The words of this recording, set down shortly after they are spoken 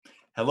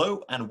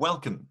Hello and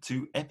welcome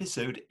to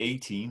episode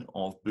 18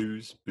 of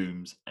Booze,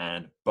 Booms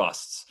and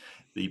Busts,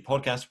 the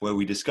podcast where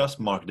we discuss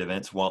market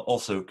events while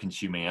also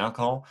consuming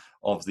alcohol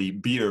of the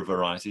beer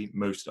variety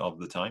most of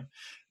the time.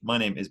 My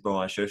name is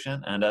Boaz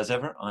Shoshan, and as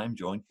ever, I'm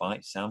joined by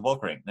Sam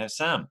Volkering. Now,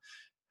 Sam,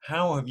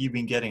 how have you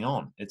been getting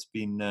on? It's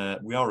been,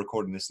 we are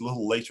recording this a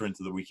little later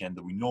into the weekend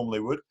than we normally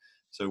would.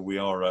 So we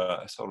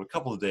are sort of a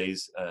couple of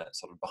days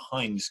sort of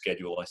behind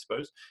schedule, I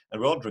suppose.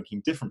 And we are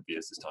drinking different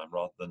beers this time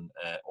rather than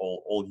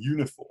all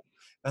uniform.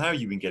 But how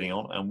have you been getting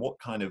on, and what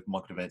kind of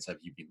market events have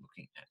you been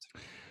looking at?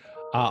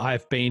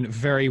 I've been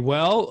very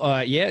well.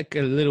 A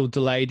little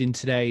delayed in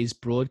today's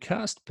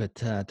broadcast, but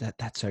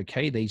that's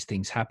okay. These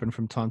things happen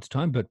from time to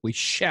time, but we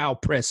shall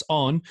press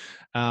on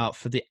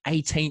for the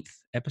 18th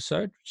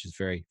episode, which is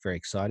very, very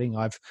exciting.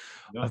 I've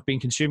been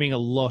consuming a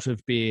lot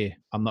of beer.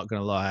 I'm not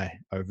going to lie.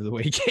 Over the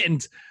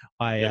weekend,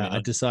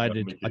 I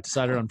decided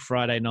on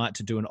Friday night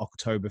to do an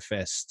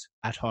Oktoberfest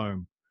at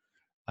home.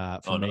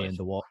 For me and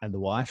the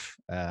wife,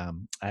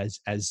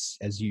 as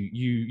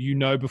you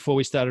know before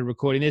we started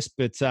recording this,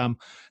 but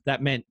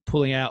that meant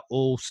pulling out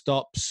all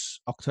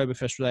stops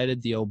Oktoberfest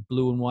related, the old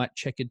blue and white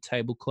checkered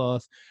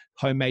tablecloth,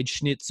 homemade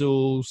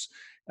schnitzels,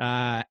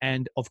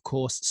 and of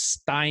course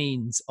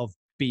steins of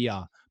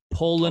beer,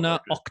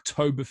 Paulaner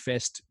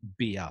Oktoberfest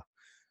beer.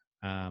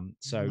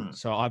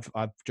 So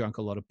I've drunk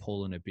a lot of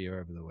Paulaner beer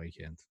over the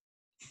weekend.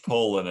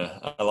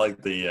 Paulaner, I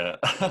like the.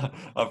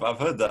 I've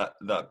heard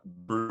that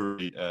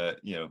brewery,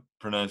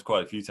 pronounced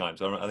quite a few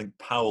times. I think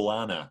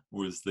Paulaner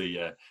was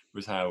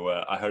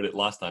how I heard it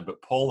last time,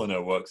 but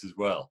Paulaner works as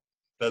well.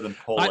 Better than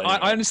Paulaner.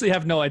 I honestly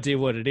have no idea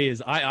what it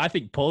is. I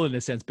think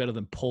Paulaner sounds better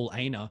than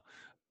Paulaner.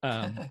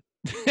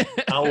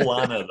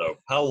 Paulaner though.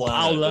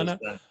 Paulaner.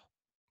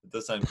 It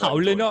does sound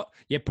Paulaner.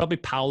 Yeah, probably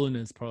Paulaner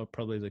is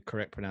probably the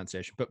correct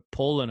pronunciation. But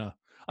Paulaner,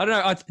 I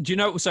don't know. Do you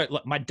know? So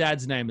look, my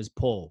dad's name is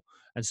Paul.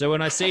 And so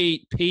when I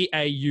see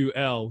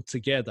Paul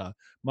together,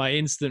 my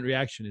instant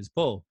reaction is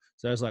Paul.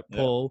 So I was like,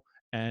 Paul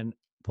and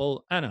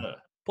Paul Anna.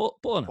 Paul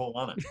Anna. Paul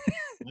Anna.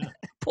 Yeah.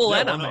 Paul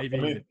Anna, maybe.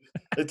 I mean,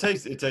 it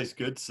tastes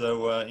good.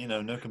 So,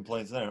 no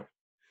complaints there.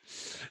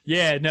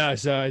 Yeah, no.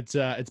 So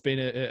it's been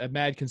a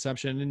mad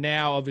consumption. And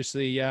now,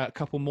 obviously, a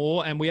couple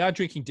more. And we are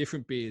drinking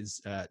different beers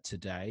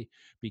today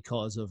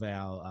because of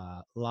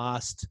our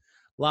last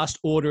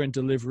order and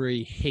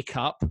delivery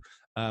hiccup.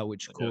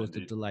 Which caused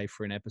a delay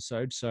for an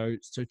episode. So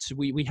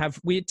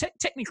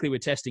technically we're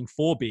testing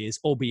 4 beers,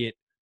 albeit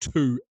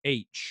 2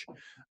 each.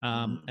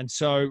 And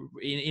so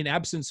in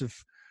absence of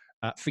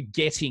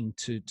forgetting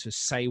to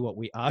say what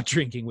we are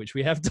drinking, which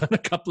we have done a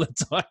couple of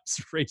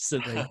times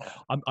recently,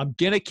 I'm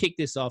going to kick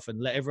this off and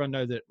let everyone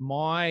know that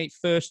my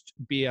first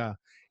beer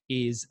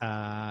is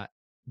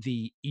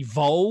the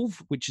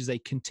Evolve, which is a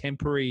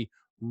contemporary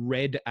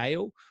red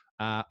ale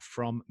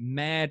from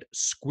Mad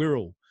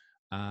Squirrel.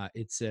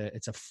 It's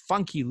a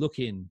funky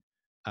looking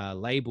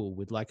label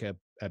with like a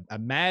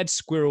mad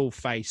squirrel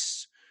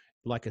face,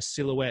 like a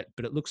silhouette,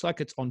 but it looks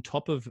like it's on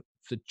top of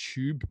the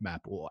tube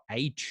map or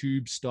a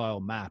tube style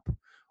map,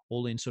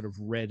 all in sort of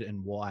red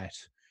and white.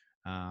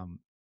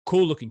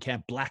 Cool looking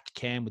can, black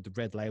can with the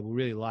red label.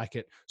 Really like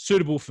it.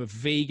 Suitable for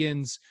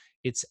vegans.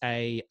 It's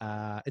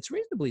it's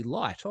reasonably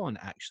light on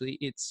actually.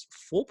 It's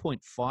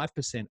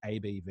 4.5%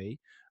 ABV,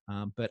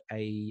 but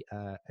a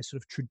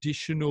sort of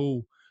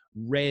traditional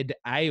red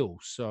ale.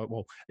 So,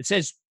 well, it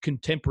says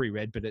contemporary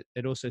red, but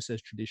it also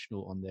says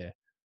traditional on there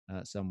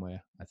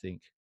somewhere, I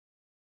think.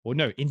 Or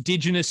no,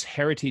 indigenous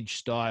heritage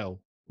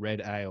style red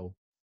ale.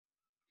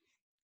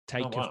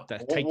 Take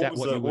that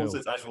what you will. What was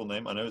its actual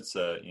name? I know it's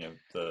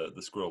the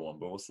squirrel one,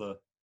 but what's the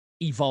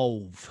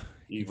Evolve?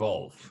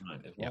 Evolve.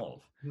 Right,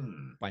 Evolve. Yep.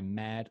 By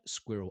Mad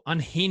Squirrel.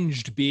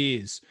 Unhinged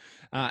beers,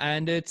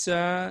 and it's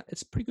a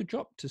pretty good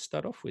drop to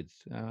start off with.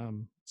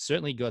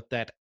 Certainly got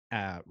that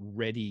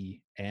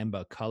reddy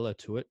amber color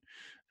to it.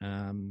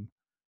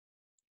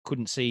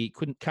 Can't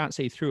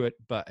see through it,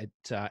 but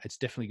it's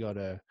definitely got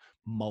a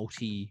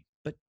malty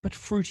but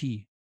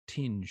fruity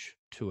tinge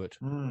to it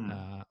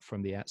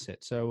from the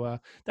outset. So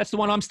that's the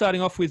one I'm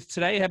starting off with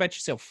today. How about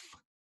yourself?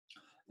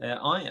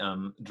 I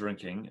am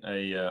drinking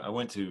I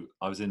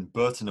was in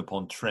Burton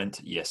upon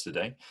Trent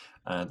yesterday.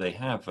 They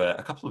have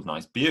a couple of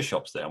nice beer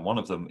shops there, and one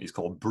of them is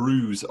called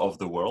Brews of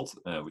the World,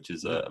 which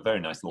is a very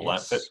nice little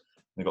outfit.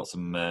 They've got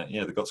some,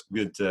 they've got some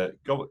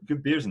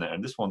good beers in there,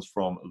 and this one's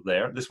from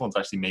there. This one's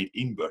actually made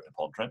in Burton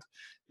upon Trent.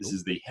 This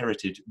is the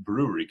Heritage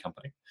Brewery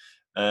Company,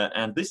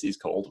 and this is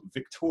called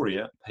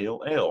Victoria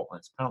Pale Ale.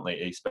 It's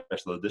apparently a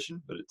special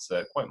edition, but it's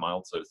quite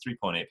mild, so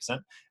 3.8%.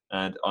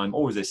 And I'm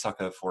always a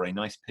sucker for a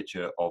nice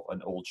picture of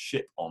an old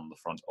ship on the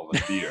front of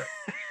a beer,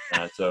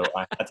 so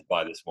I had to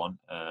buy this one.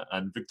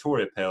 And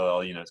Victoria Pale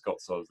Ale, it's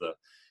got sort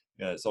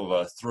of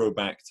a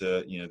throwback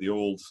to the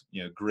old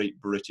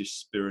Great British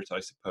spirit, I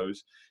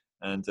suppose.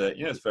 And,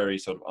 it's very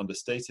sort of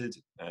understated,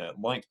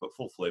 light but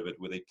full flavored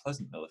with a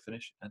pleasant mellow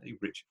finish and a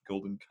rich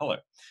golden color.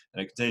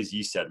 And it contains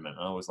yeast sediment.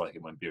 I always like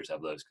it when beers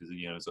have those because,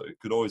 so it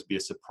could always be a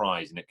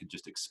surprise and it could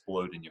just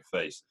explode in your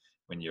face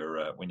when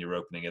you're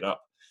opening it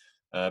up.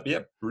 But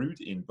yeah,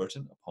 brewed in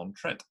Burton upon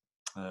Trent.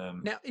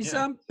 Now is Yeah,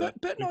 so Burton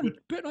they're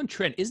good. on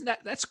Trent, isn't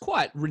that's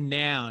quite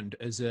renowned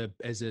as a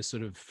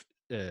sort of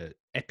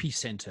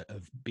epicenter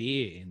of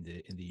beer in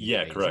the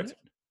Yeah, UK, isn't correct. it?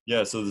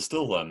 Yeah, so there's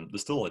still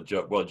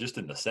well, just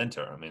in the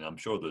center. I mean, I'm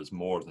sure there's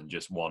more than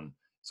just one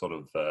sort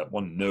of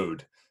one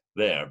node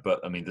there,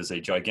 but I mean, there's a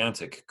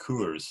gigantic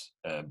Coors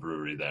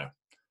brewery there,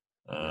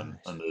 Right.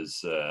 and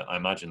there's I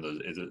imagine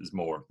there's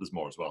more. There's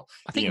more as well.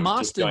 I think You know,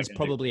 just Marston's gigantic.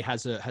 probably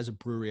has a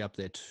brewery up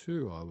there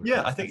too.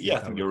 Yeah, I I think you're.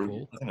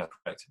 recall. I think that's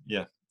correct.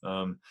 Yeah.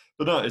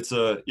 But no, it's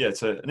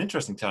an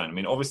interesting town. I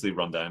mean, obviously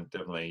run down.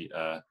 Definitely,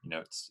 you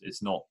know,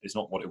 it's not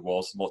what it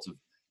was. Lots of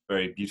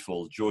very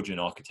beautiful Georgian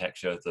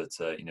architecture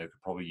that you know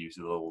could probably use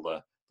a little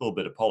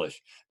bit of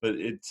polish. But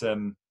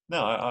no,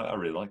 I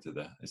really liked it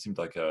there. It seemed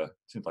like a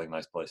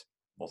nice place,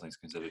 all things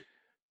considered.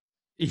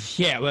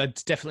 Yeah, well,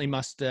 it definitely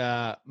must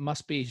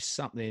be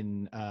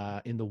something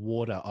in the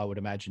water. I would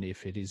imagine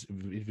if it is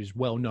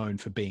well known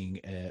for being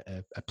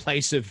a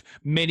place of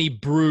many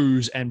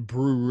brews and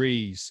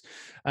breweries.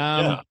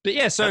 Yeah, But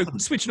yeah, so definitely.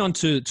 switching on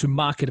to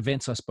market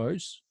events, I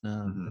suppose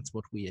Hmm. that's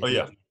what we are Oh here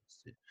yeah. to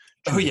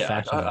Oh chew the yeah,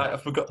 fat on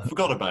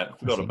forgot about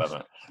things.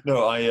 that.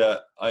 No,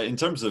 I in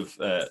terms of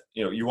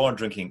you know, you are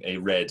drinking a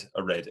red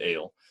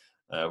ale,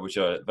 which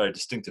are a very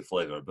distinctive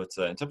flavor. But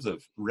in terms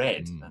of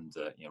red Mm. and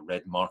you know,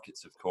 red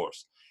markets, of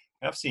course,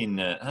 I've seen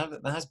there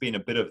has been a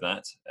bit of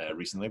that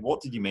recently.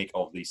 What did you make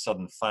of the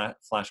sudden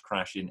flash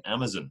crash in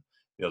Amazon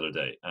the other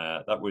day?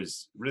 That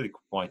was really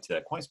quite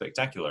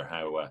spectacular.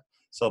 How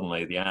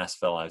suddenly the ass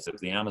fell out of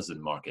the Amazon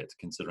market,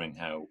 considering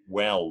how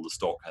well the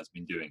stock has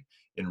been doing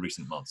in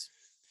recent months.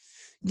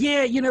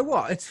 Yeah, you know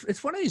what?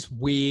 It's one of these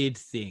weird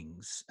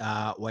things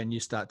when you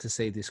start to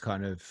see this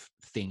kind of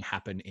thing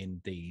happen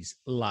in these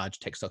large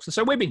tech stocks.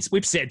 So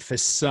we've said for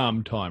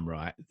some time,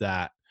 right,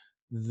 that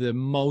the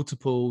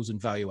multiples and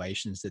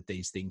valuations that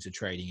these things are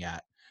trading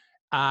at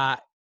uh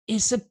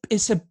is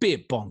a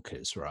bit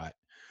bonkers, right?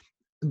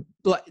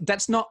 Like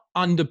that's not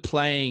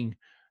underplaying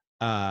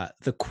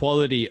the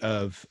quality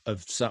of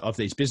some of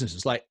these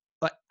businesses. Like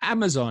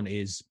Amazon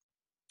is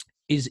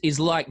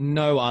like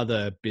no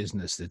other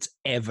business that's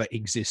ever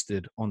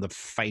existed on the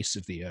face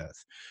of the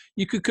earth.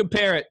 You could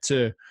compare it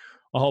to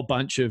a whole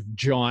bunch of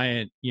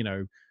giant, you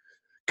know,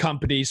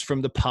 companies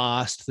from the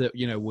past that,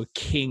 you know, were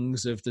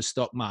kings of the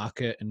stock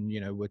market and, you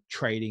know, were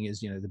trading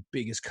as, you know, the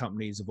biggest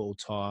companies of all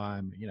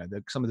time, you know,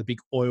 some of the big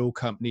oil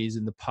companies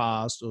in the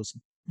past, or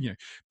some, you know,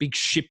 big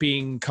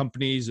shipping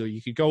companies, or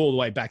you could go all the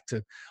way back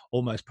to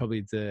almost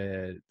probably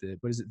the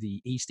what is it, the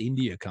East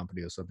India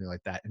Company or something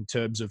like that, in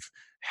terms of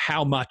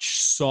how much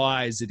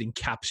size it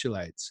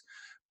encapsulates.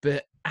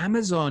 But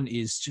Amazon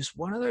is just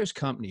one of those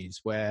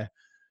companies where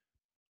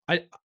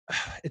I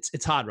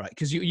it's hard, right?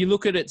 Because you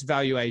look at its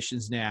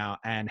valuations now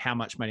and how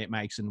much money it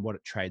makes and what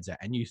it trades at,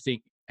 and you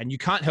think, and you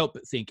can't help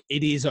but think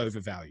it is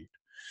overvalued.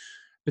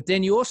 But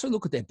then you also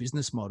look at their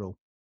business model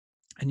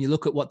and you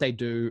look at what they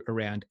do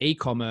around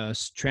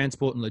e-commerce,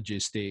 transport and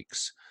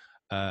logistics,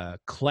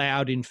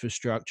 cloud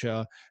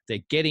infrastructure. They're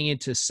getting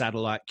into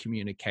satellite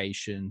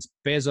communications.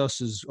 Bezos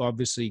has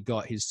obviously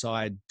got his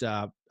side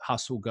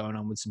hustle going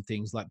on with some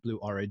things like Blue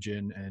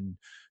Origin and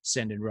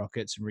sending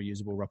rockets and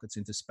reusable rockets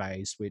into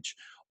space, which,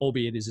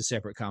 albeit is a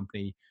separate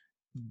company,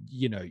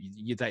 you know,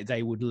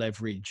 they would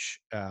leverage,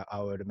 I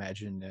would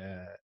imagine,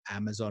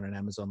 Amazon, and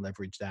Amazon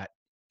leverage that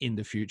in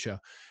the future.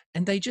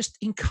 And they just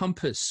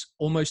encompass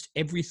almost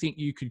everything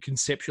you could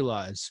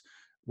conceptualize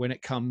when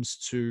it comes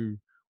to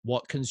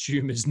what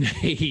consumers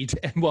need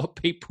and what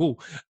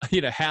people,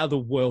 you know, how the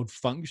world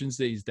functions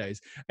these days.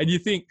 And you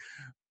think,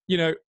 you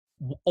know,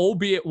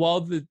 albeit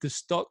while the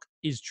stock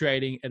is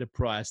trading at a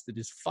price that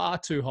is far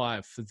too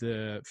high for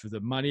the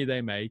money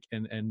they make,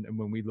 and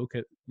when we look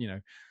at, you know,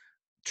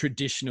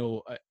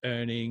 traditional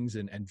earnings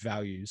and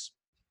values,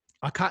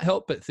 I can't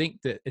help but think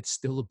that it's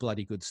still a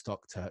bloody good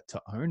stock to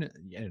own it.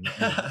 You know.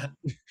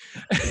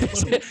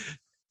 Well,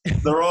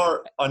 there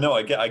are. I know.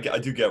 I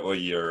do get where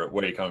you're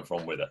coming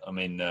from with it. I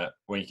mean,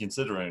 when you're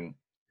considering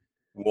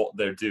what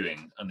they're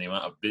doing and the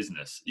amount of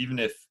business, even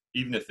if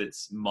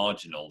it's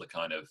marginal, the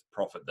kind of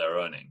profit they're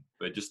earning,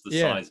 but just the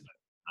Yeah. size of it,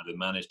 and they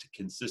manage to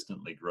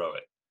consistently grow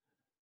it.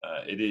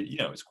 It is, you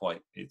know, it's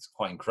quite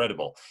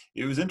incredible.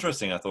 It was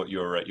interesting. I thought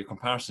your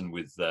comparison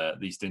with the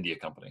East India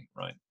Company,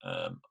 right?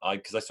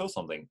 Because I saw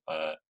something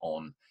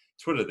on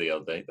Twitter the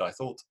other day that I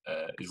thought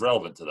is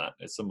relevant to that.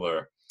 It's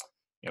similar,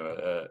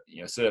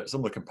 so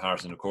similar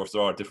comparison. Of course,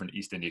 there are different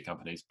East India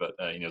companies, but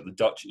you know, the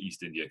Dutch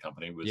East India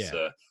Company was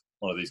Yeah.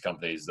 one of these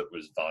companies that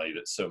was valued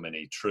at so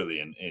many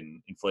trillion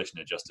in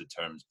inflation-adjusted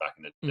terms back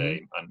in the Hmm.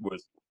 day, and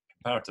was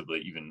comparatively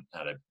even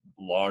had a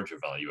larger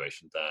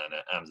valuation than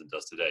Amazon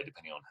does today,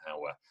 depending on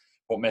how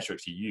what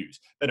metrics you use.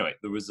 But anyway,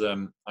 there was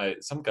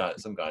some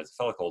guys, a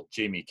fellow called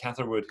Jamie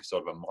Catherwood, who's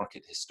sort of a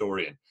market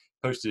historian,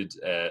 posted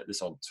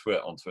this on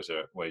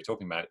Twitter, where you're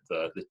talking about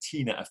the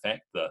TINA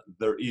effect, that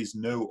there is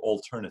no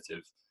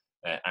alternative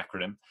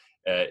acronym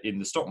in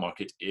the stock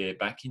market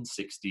back in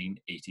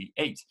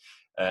 1688.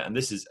 And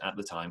this is at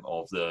the time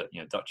of the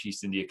Dutch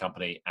East India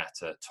Company at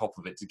top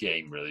of its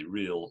game, really,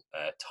 real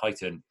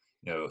titan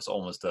it's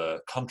almost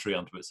a country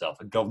unto itself,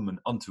 a government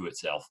unto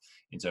itself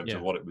in terms of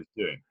Yeah. what it was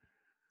doing.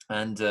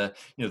 And the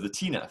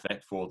TNET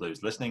effect, for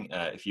those listening,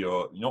 if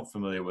you're not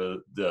familiar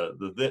with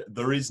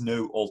there is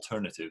no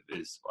alternative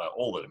is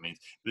all that it means,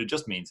 but it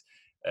just means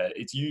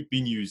it's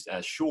been used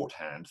as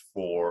shorthand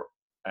for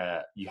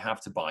you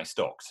have to buy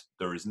stocks.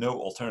 There is no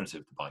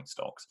alternative to buying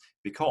stocks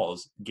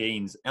because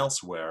gains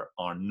elsewhere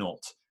are not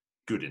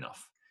good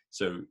enough.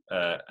 So,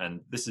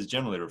 and this is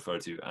generally referred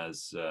to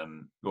as,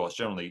 it's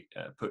generally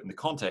put in the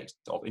context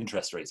of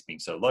interest rates being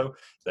so low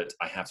that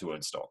I have to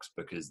own stocks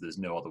because there's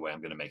no other way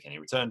I'm going to make any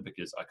return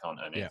because I can't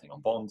earn anything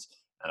on bonds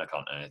and I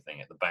can't earn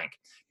anything at the bank.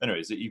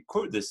 Anyways, he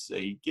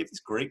gave this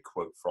great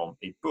quote from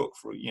a book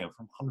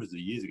from hundreds of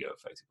years ago,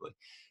 effectively.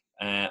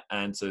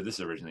 And so this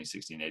is originally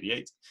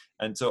 1688.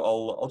 And so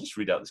I'll just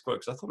read out this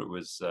quote because I thought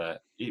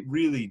it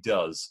really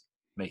does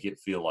make it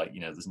feel like,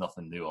 there's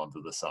nothing new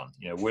under the sun.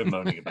 We're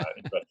moaning about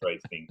interest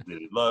rates being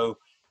really low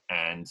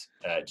and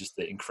just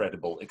the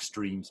incredible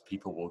extremes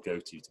people will go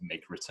to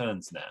make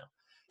returns now.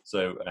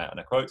 So, and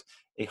I quote,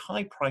 "A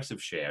high price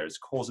of shares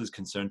causes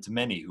concern to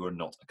many who are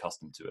not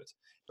accustomed to it.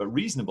 But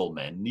reasonable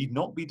men need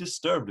not be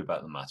disturbed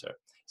about the matter,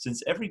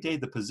 since every day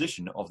the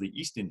position of the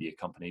East India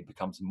Company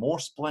becomes more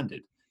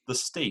splendid, the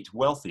state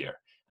wealthier,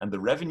 and the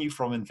revenue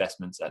from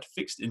investments at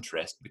fixed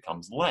interest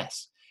becomes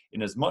less,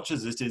 inasmuch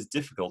as it is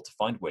difficult to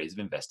find ways of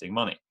investing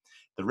money.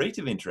 The rate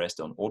of interest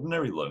on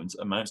ordinary loans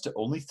amounts to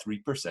only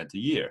 3% a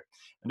year,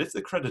 and if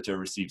the creditor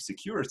receives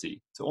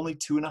security, to only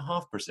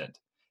 2.5%.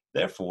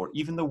 Therefore,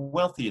 even the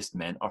wealthiest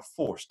men are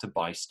forced to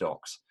buy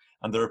stocks,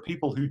 and there are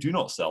people who do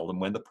not sell them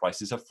when the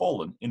prices have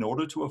fallen in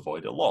order to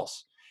avoid a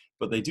loss.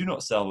 But they do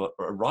not sell at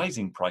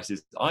rising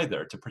prices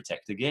either to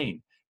protect a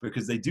gain,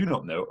 because they do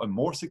not know a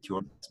more secure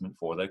investment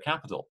for their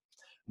capital.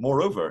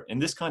 Moreover, in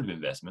this kind of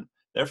investment,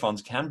 their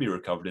funds can be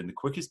recovered in the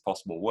quickest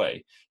possible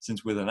way,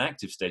 since with an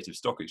active state of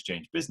stock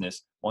exchange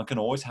business, one can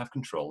always have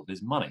control of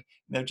his money."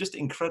 Just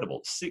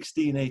incredible.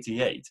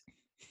 1688.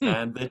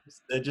 And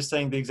they're just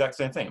saying the exact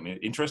same thing. I mean,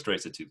 interest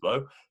rates are too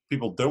low.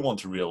 People don't want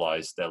to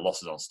realize their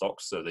losses on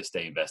stocks, so they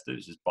stay invested.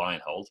 It's just buy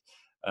and hold.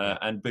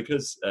 And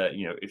because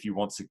if you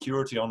want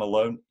security on a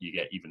loan, you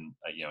get even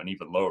an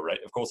even lower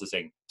rate. Of course, they're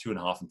saying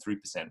 2.5% and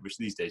 3%, which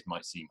these days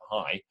might seem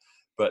high,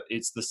 but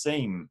it's the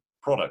same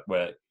product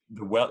where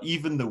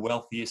even the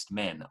wealthiest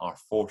men are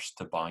forced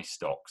to buy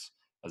stocks,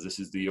 as this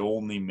is the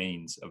only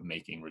means of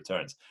making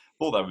returns. I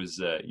thought that was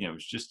it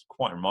was just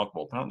quite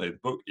remarkable. Apparently, the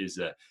book is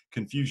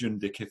Confusion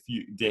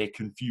de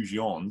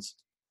Confusions.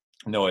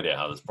 No idea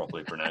how that's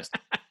properly pronounced.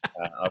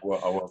 I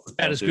won't It's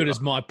about as good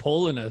as my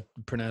Pauliner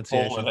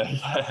pronunciation.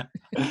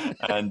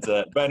 And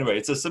but anyway,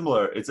 it's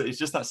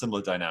just that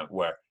similar dynamic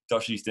where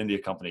Dutch East India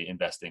Company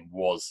investing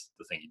was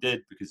the thing he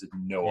did because there's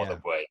no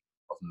other way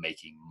of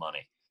making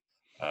money.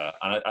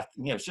 And I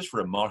think it's just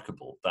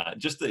remarkable that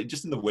just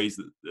in the ways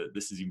that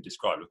this is even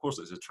described. Of course,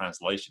 it's a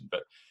translation,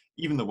 but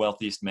even the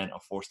wealthiest men are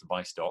forced to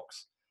buy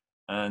stocks,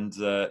 and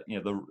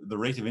the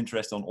rate of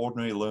interest on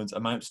ordinary loans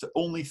amounts to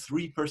only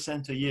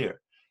 3% a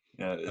year.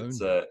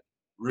 It's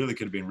really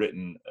could have been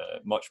written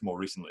much more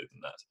recently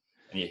than that.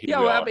 And yet here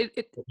we are. I mean,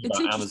 it's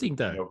interesting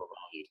though.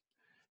 Overvalued.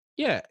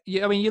 Yeah.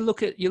 I mean, you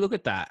look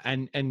at that,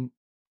 and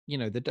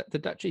the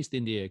Dutch East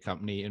India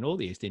Company and all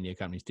the East India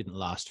companies didn't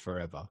last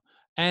forever,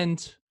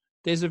 and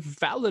there's a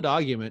valid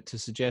argument to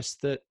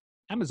suggest that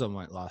Amazon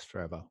won't last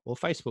forever, or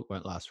Facebook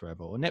won't last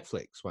forever, or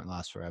Netflix won't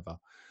last forever.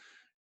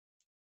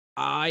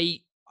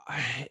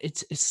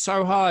 It's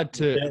so hard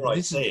to. Dare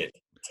I say it?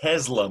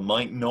 Tesla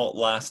might not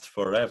last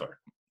forever.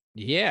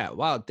 Yeah,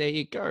 wow, there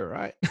you go,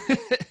 right?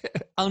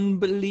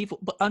 Unbelievable,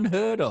 but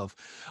unheard of.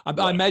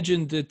 I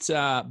imagine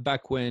that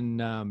back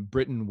when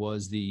Britain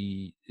was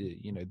the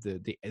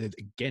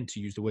again, to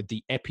use the word,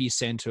 the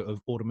epicenter of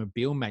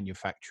automobile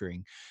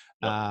manufacturing,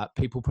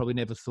 people probably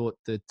never thought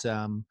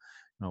that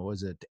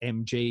was it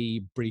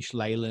MG, British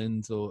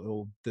Leyland,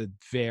 or the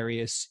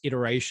various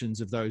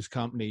iterations of those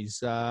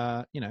companies,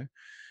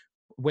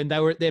 when they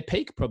were at their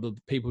peak, probably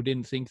people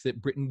didn't think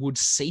that Britain would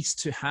cease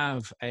to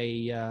have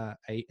a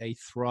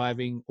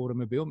thriving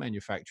automobile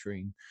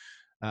manufacturing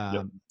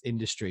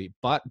industry.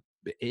 But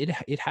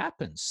it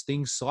happens.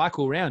 Things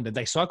cycle around, and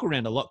they cycle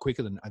around a lot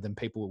quicker than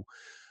people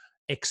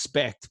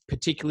expect,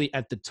 particularly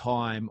at the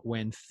time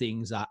when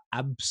things are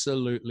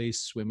absolutely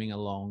swimming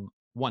along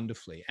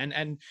wonderfully.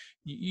 And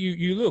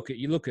you look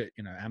at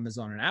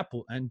Amazon and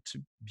Apple, and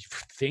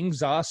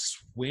things are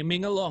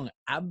swimming along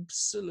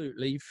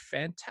absolutely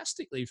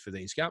fantastically for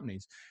these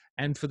companies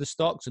and for the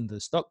stocks and the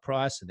stock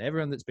price and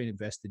everyone that's been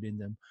invested in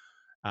them,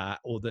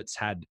 or that's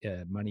had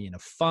money in a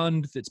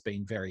fund that's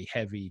been very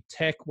heavy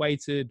tech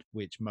weighted,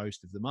 which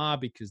most of them are,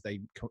 because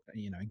they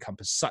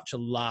encompass such a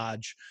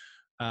large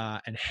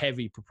and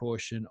heavy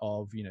proportion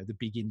of the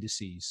big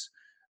indices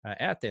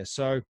out there.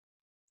 So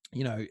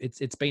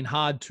it's been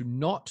hard to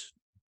not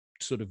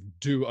sort of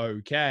do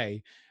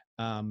okay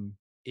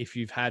if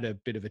you've had a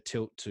bit of a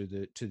tilt to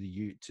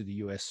the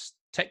US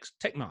tech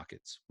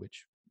markets,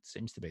 which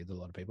seems to be that a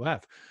lot of people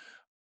have.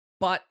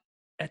 But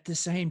at the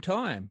same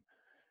time,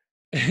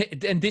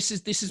 and this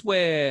is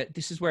where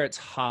it's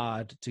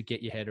hard to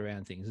get your head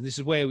around things, and this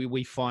is where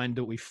we find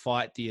that we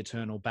fight the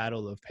eternal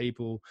battle of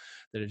people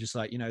that are just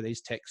like,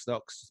 these tech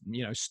stocks,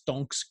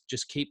 stonks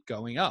just keep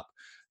going up.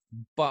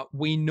 But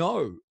we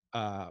know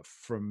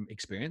from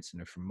experience,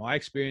 from my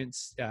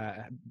experience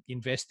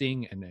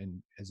investing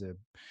and as a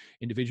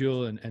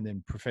individual and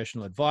then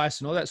professional advice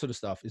and all that sort of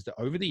stuff, is that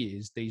over the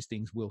years these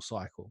things will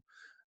cycle.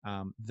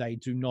 They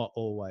do not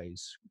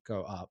always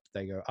go up.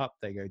 They go up,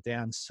 they go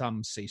down.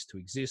 Some cease to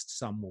exist,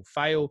 some will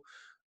fail.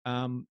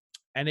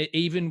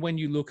 Even when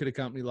you look at a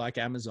company like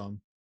Amazon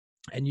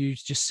and you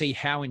just see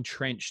how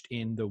entrenched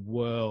in the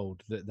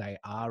world that they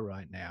are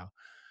right now,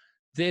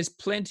 there's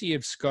plenty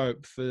of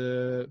scope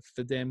for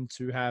them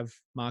to have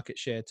market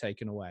share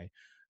taken away.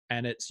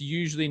 And it's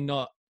usually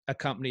not a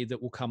company that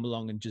will come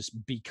along and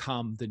just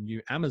become the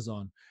new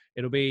Amazon.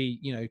 It'll be,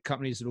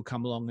 companies that will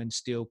come along and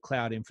steal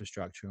cloud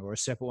infrastructure, or a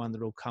separate one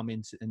that will come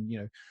into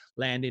and,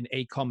 land in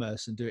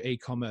e-commerce and do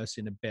e-commerce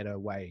in a better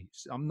way.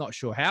 I'm not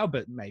sure how,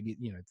 but maybe,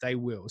 they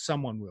will,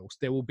 someone will,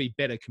 there will be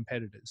better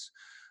competitors.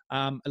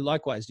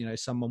 Likewise,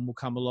 someone will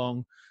come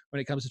along when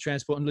it comes to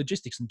transport and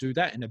logistics and do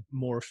that in a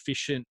more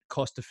efficient,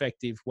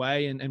 cost-effective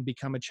way and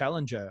become a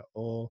challenger.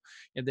 Or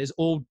there's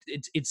all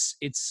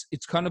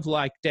it's kind of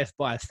like death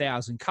by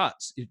 1,000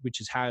 cuts, which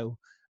is how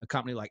a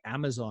company like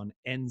Amazon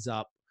ends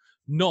up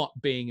not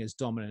being as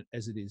dominant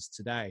as it is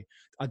today.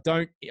 I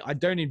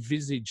don't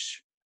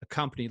envisage a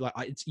company like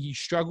you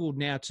struggle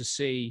now to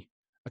see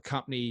a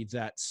company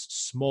that's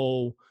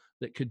small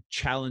that could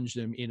challenge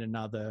them in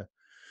another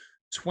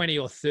 20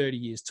 or 30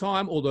 years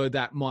time, although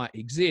that might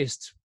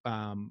exist.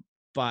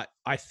 But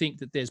I think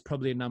that there's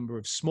probably a number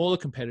of smaller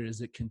competitors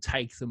that can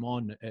take them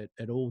on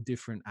at all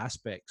different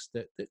aspects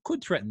that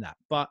could threaten that.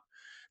 But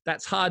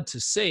that's hard to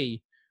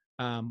see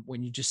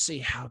when you just see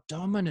how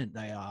dominant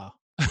they are.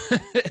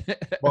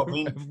 Well, I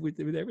mean, with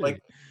everything.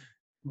 like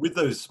with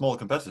those small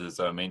competitors,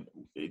 though, I mean,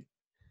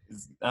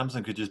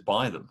 Amazon could just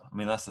buy them. I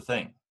mean, that's the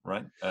thing,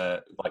 right?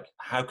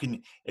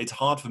 It's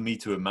hard for me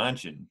to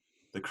imagine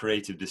the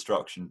creative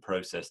destruction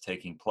process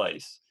taking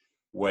place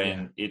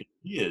when it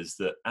appears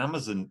that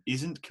Amazon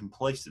isn't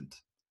complacent.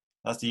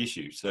 That's the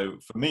issue. So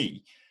for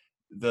me,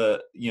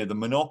 the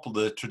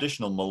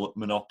traditional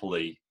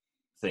monopoly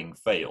thing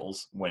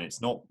fails when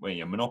it's not.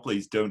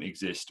 Monopolies don't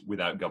exist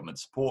without government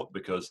support,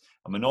 because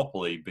a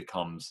monopoly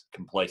becomes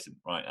complacent,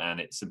 right? And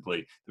it's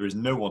simply, there is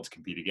no one to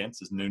compete against.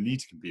 There's no need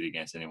to compete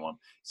against anyone,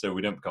 so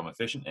we don't become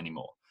efficient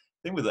anymore.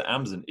 The thing with the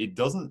Amazon, it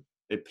doesn't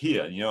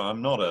appear.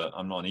 I'm not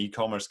an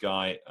e-commerce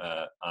guy.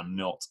 I'm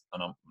not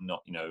an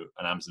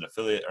Amazon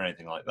affiliate or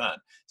anything like that.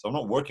 So I'm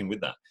not working with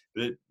that.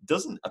 But it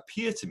doesn't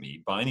appear to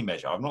me, by any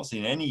measure, I've not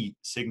seen any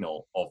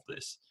signal of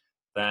this,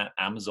 that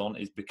Amazon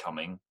is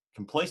becoming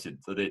complacent,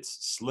 that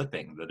it's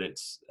slipping, that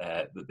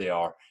that they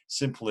are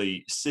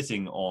simply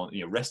sitting on,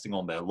 resting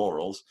on their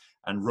laurels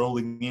and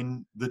rolling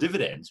in the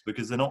dividends,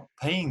 because they're not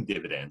paying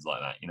dividends like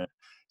that.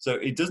 So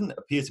it doesn't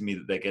appear to me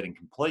that they're getting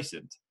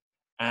complacent.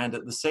 And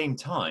at the same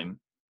time,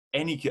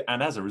 and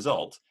as a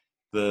result,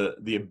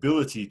 the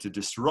ability to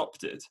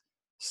disrupt it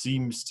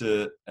seems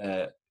to,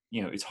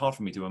 it's hard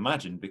for me to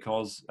imagine,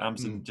 because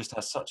Amazon just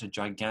has such a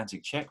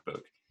gigantic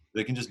checkbook.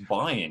 They can just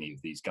buy any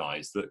of these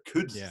guys that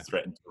could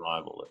threaten to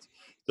rival it.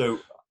 So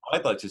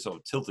I'd like to sort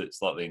of tilt it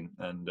slightly,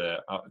 and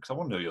because I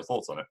want to know your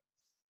thoughts on it.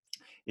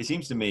 It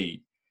seems to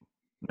me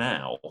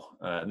now,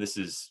 and this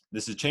is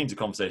changed the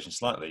conversation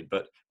slightly,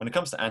 but when it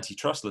comes to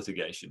antitrust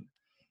litigation,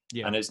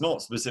 and it's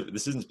not specific,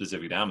 this isn't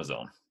specific to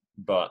Amazon,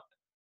 but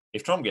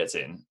if Trump gets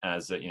in,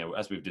 as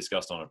we've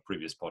discussed on a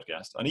previous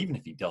podcast, and even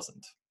if he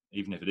doesn't,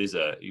 even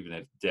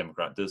if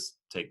Democrat does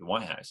take the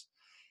White House,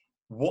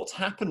 what's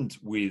happened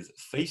with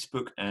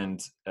Facebook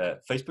and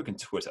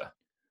Twitter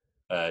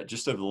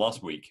just over the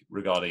last week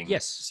regarding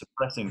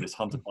suppressing this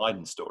Hunter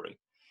Biden story?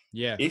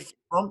 Yeah. If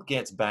Trump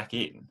gets back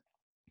in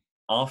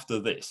after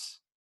this,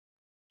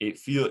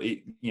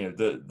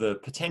 the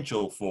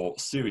potential for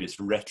serious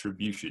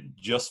retribution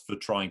just for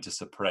trying to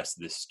suppress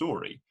this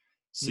story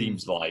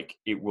seems like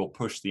it will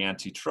push the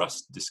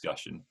antitrust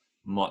discussion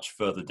much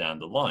further down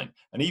the line.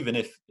 And even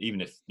if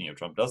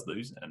Trump does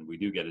lose and we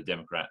do get a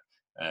Democrat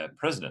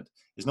president,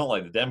 it's not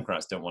like the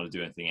Democrats don't want to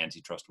do anything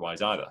antitrust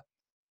wise either.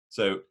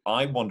 So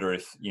I wonder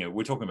if,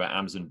 we're talking about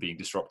Amazon being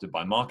disrupted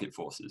by market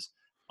forces.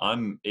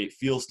 It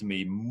feels to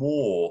me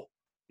more,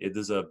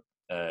 there's a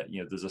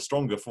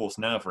stronger force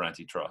now for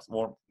antitrust,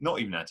 or not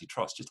even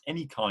antitrust, just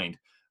any kind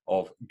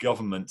of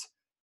government,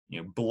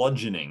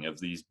 bludgeoning of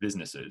these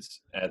businesses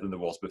than there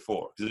was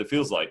before. Because it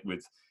feels like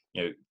with,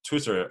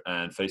 Twitter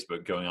and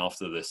Facebook going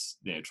after this,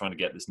 trying to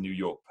get this New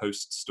York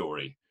Post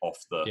story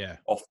off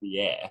the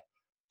air,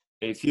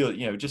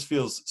 it just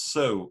feels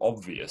so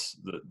obvious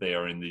that they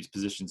are in these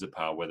positions of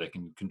power where they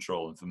can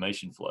control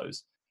information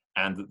flows,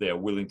 and that they are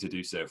willing to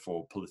do so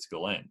for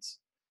political ends.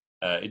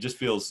 It just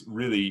feels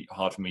really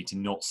hard for me to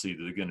not see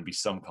that there's going to be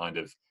some kind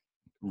of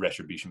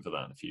retribution for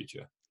that in the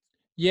future.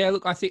 Yeah,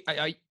 look, I think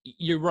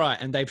you're right.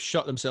 And they've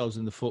shot themselves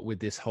in the foot with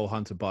this whole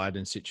Hunter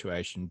Biden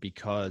situation,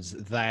 because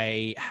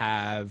they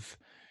have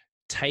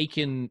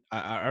taken.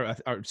 I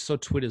saw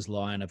Twitter's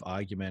line of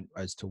argument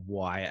as to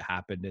why it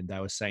happened, and they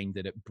were saying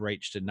that it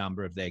breached a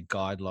number of their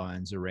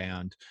guidelines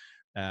around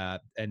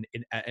an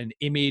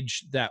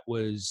image that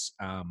was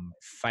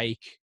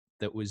fake,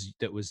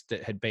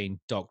 that had been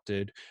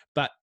doctored,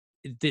 but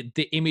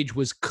the image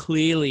was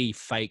clearly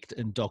faked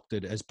and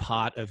doctored as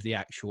part of the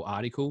actual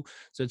article.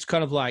 So it's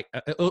kind of like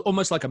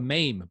almost like a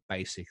meme,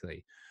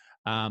 basically.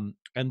 And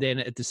then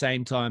at the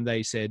same time,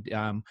 they said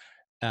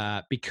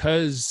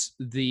because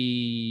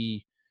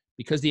the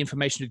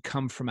information had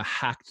come from a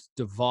hacked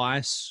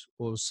device,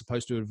 or was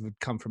supposed to have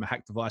come from a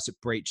hacked device, it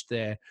breached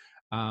their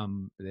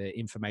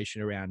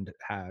information around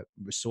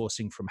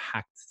resourcing from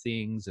hacked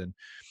things, and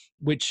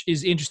which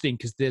is interesting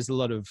because there's a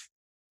lot of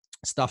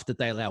stuff that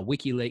they allow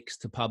WikiLeaks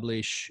to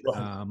publish.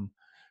 Right.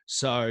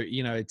 So,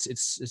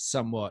 it's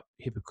somewhat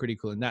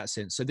hypocritical in that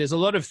sense. So there's a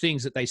lot of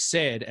things that they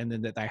said and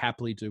then that they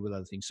happily do with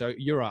other things. So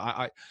you're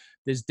right.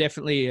 There's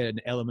definitely an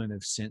element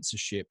of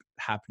censorship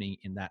happening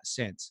in that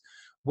sense.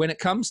 When it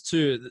comes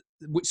to,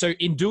 so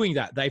in doing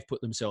that, they've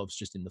put themselves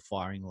just in the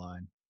firing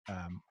line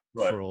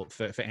Right.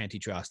 for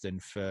antitrust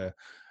and for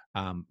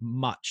the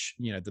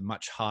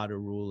much harder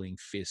ruling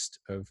fist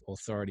of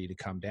authority to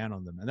come down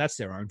on them. And that's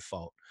their own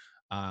fault.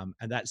 And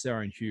that's their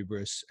own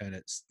hubris, and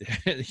it's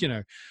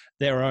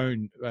their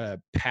own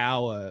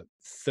power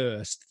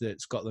thirst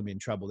that's got them in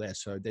trouble there.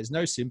 So there's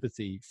no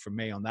sympathy from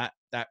me on that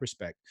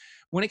respect.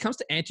 When it comes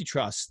to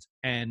antitrust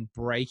and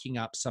breaking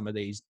up some of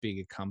these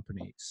bigger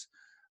companies,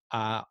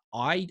 I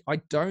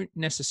don't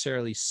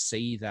necessarily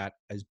see that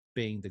as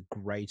being the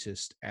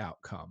greatest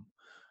outcome.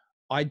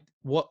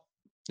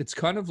 It's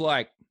kind of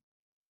like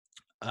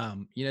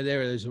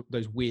there are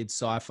those weird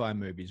sci-fi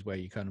movies where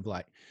you kind of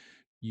like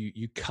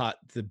you cut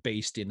the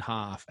beast in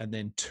half and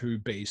then two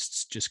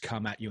beasts just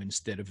come at you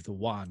instead of the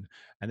one,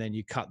 and then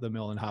you cut them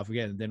all in half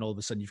again, and then all of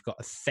a sudden you've got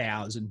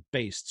 1,000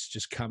 beasts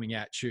just coming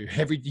at you.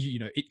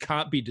 It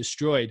can't be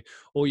destroyed.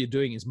 All you're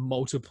doing is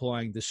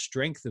multiplying the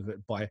strength of it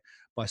by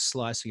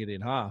slicing it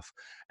in half.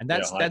 And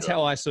that's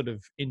how I sort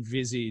of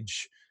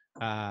envisage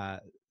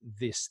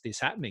this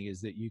happening, is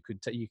that you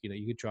could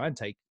try and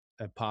take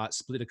apart,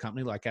 split a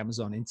company like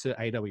Amazon into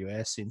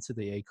AWS, into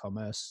the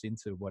e-commerce,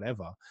 into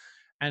whatever.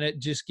 And it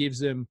just gives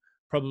them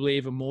probably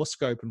even more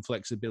scope and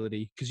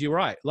flexibility. Because you're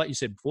right, like you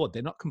said before,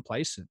 they're not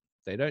complacent.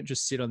 They don't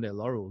just sit on their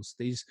laurels.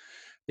 These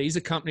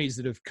are companies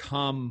that have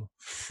come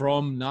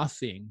from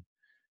nothing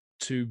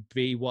to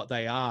be what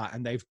they are,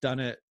 and they've done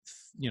it,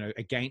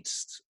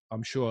 against,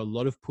 I'm sure, a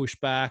lot of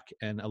pushback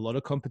and a lot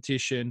of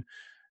competition.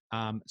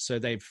 So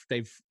they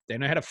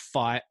know how to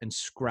fight and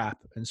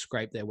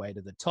scrape their way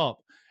to the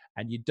top.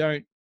 And you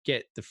don't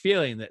get the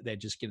feeling that they're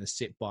just going to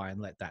sit by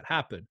and let that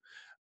happen.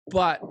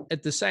 But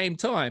at the same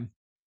time,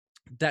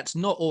 that's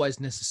not always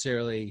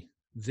necessarily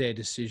their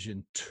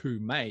decision to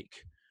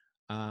make.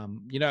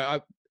 There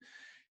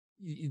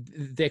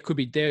could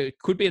be,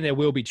 and there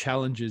will be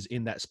challenges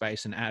in that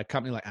space. And a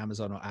company like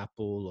Amazon or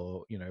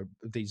Apple, or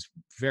these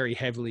very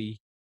heavily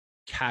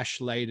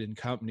cash-laden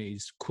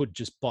companies could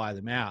just buy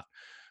them out.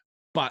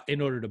 But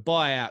in order to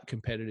buy out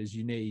competitors,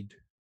 you need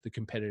the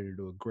competitor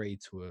to agree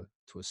to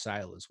a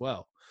sale as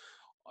well.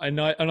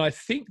 And I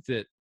think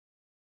that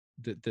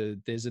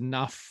there's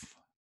enough,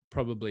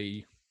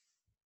 probably,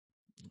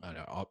 I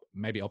don't know,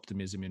 maybe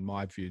optimism in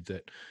my view,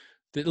 that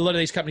a lot of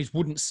these companies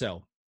wouldn't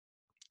sell.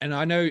 And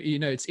I know,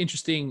 it's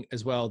interesting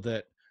as well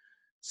that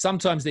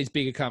sometimes these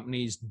bigger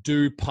companies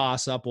do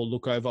pass up or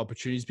look over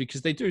opportunities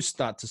because they do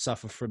start to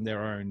suffer from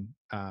their own,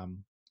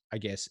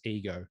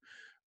 ego.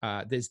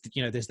 There's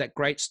that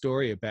great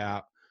story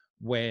about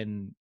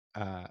when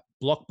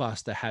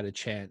Blockbuster had a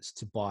chance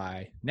to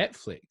buy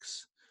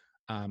Netflix.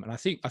 And I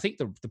think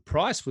the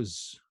price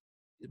was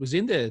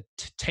in the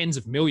tens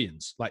of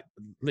millions, like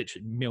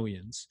literally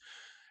millions.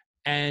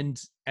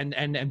 And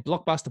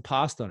Blockbuster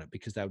passed on it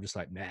because they were just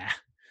like, nah,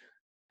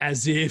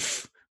 as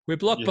if we're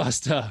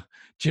Blockbuster. Yeah.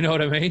 Do you know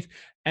what I mean?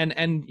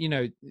 And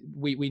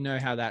we know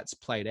how that's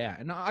played out.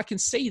 And I can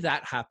see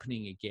that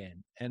happening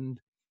again. And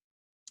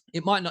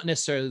it might not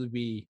necessarily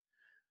be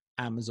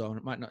Amazon,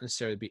 it might not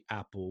necessarily be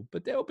Apple,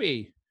 but there'll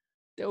be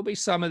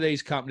some of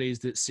these companies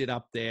that sit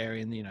up there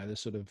in the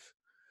sort of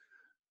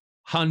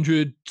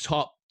 100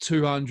 top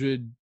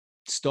 200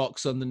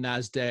 stocks on the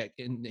Nasdaq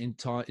in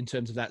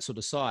terms of that sort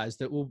of size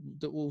that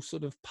will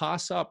sort of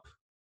pass up,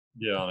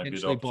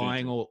 potentially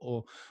buying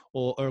or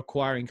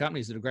acquiring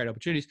companies that are great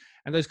opportunities,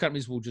 and those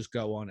companies will just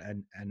go on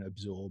and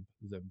absorb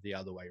them the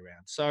other way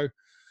around. So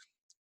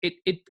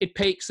it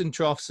peaks and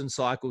troughs and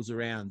cycles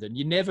around, and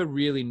you never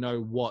really know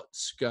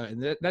what's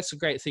going. That's the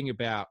great thing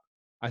about,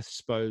 I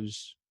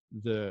suppose,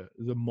 the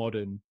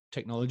modern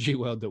technology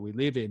world that we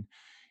live in,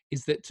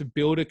 is that to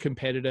build a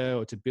competitor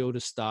or to build a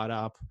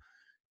startup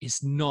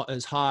is not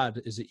as hard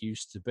as it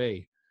used to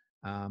be.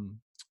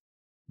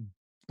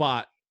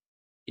 But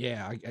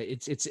yeah,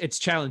 it's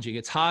challenging.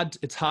 It's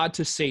hard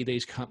to see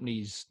these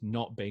companies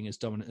not being as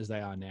dominant as they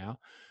are now.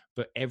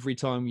 But every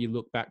time you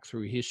look back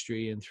through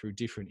history and through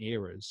different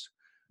eras,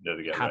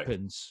 it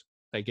happens.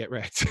 They get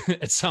wrecked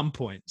at some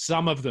point.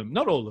 Some of them,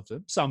 not all of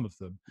them, some of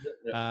them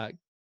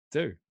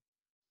do.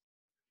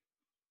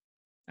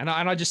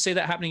 And I just see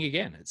that happening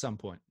again at some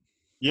point.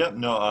 Yeah,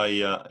 no,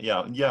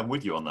 I'm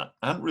with you on that.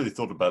 I hadn't really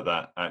thought about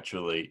that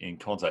actually in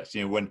context.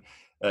 When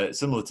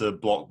similar to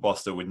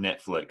Blockbuster with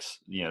Netflix,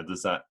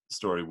 there's that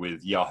story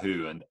with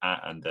Yahoo and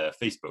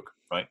Facebook,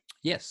 right?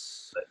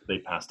 Yes. They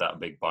passed out a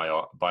big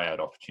buyout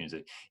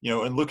opportunity.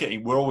 And look at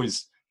it, we're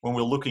always when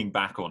we're looking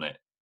back on it.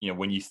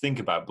 When you think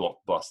about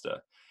Blockbuster,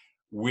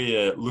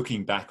 we're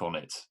looking back on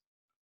it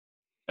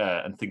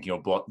and thinking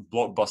of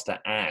Blockbuster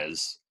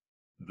as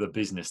the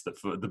business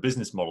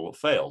model that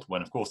failed.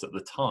 When of course at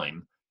the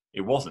time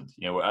it wasn't.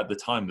 At the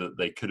time that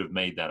they could have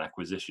made that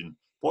acquisition,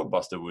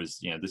 Blockbuster was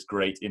this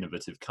great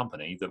innovative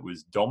company that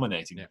was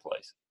dominating the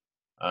place.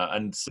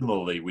 And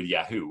similarly with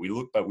Yahoo,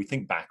 we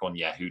think back on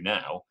Yahoo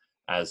now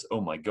as, oh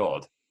my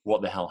God,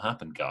 what the hell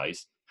happened,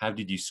 guys? How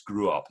did you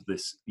screw up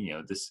this?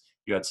 You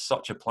had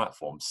such a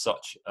platform,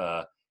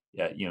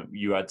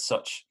 you had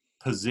such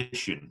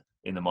position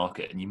in the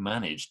market, and you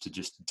managed to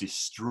just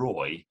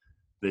destroy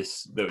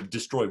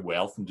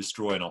wealth and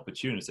destroy an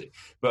opportunity.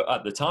 But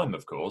at the time,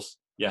 of course,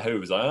 Yahoo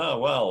was like, oh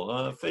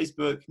well,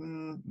 Facebook,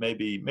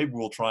 maybe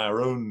we'll try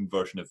our own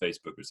version of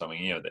Facebook or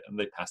something. And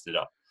they passed it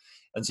up.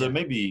 And so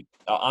maybe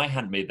I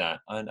hadn't made that.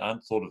 I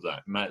hadn't thought of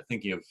that.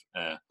 Thinking of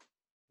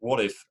what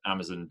if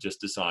Amazon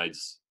just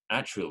decides,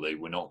 actually,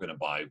 we're not going to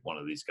buy one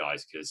of these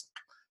guys because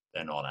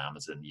they're not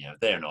Amazon.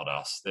 They're not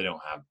us. They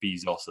don't have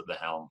Bezos at the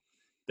helm.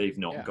 They've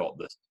not got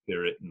the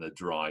spirit and the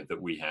drive that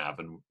we have,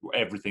 and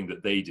everything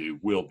that they do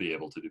will be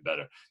able to do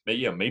better. But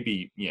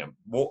maybe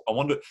what I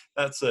wonder.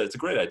 It's a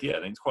great idea.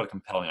 I think it's quite a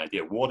compelling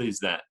idea. What is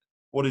that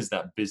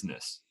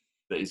business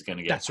that is going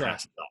to get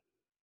past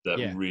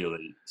that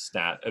really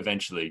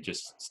eventually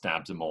just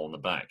stabs them all in the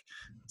back?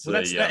 So,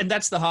 well,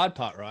 that's the hard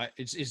part, right?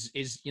 Is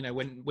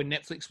when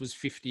Netflix was a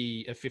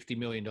 $50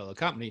 million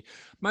company,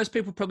 most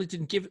people probably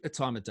didn't give it a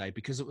time of day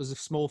because it was a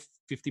small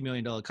 $50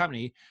 million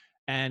company.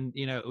 And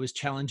it was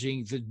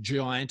challenging the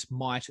giant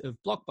might of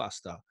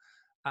Blockbuster.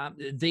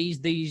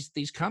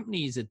 These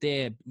companies are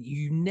there.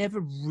 You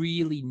never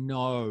really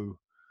know.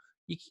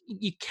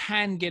 You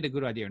can get a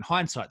good idea. In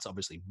hindsight's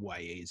obviously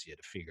way easier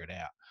to figure it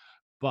out,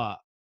 but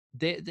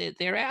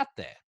they're out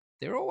there.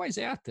 They're always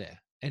out there,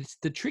 and it's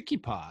the tricky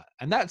part.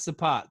 And that's the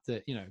part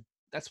that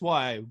that's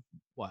why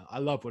I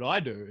love what I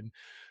do. And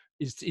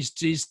is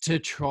to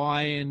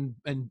try and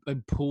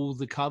pull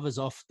the covers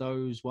off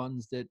those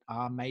ones that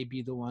are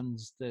maybe the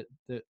ones that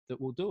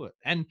will do it.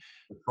 And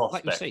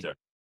like you say,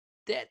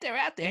 they're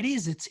out there. It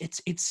is.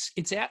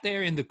 It's out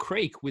there in the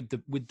creek with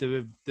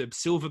the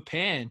silver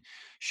pan,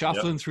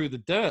 shuffling through the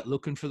dirt,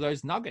 looking for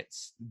those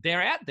nuggets.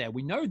 They're out there.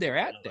 We know they're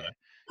out there.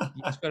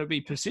 You just got to be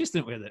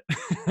persistent with it.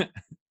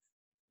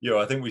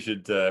 I think we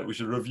should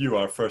review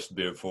our first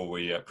beer before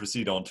we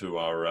proceed onto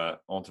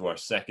our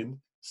second.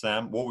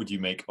 Sam, what would you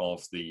make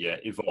of the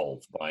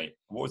Evolve by,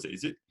 what was it?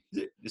 Is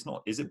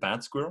it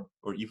Bad Squirrel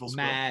or Evil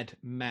Squirrel?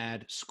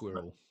 Mad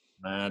Squirrel.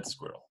 Mad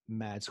Squirrel.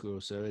 Mad Squirrel.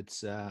 So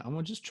it's,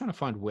 I'm just trying to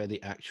find where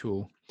the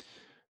actual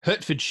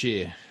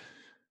Hertfordshire,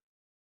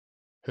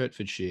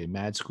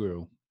 Mad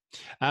Squirrel.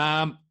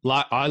 I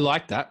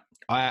like that.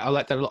 I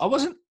like that a lot.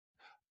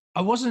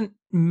 I wasn't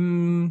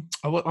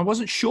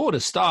sure to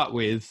start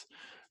with.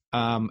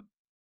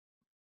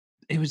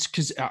 It was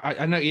because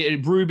I know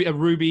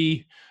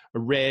a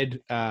red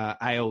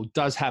ale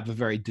does have a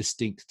very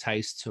distinct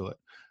taste to it,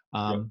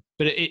 but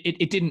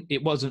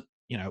it wasn't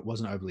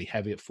overly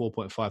heavy at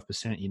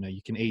 4.5%.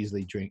 You can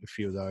easily drink a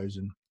few of those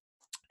and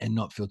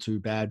not feel too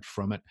bad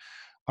from it.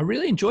 I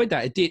really enjoyed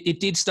that. It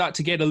did start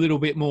to get a little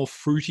bit more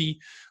fruity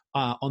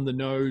on the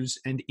nose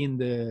and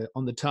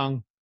on the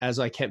tongue as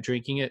I kept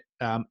drinking it.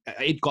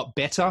 It got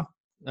better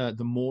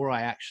the more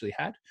I actually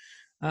had,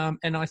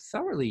 and I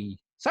thoroughly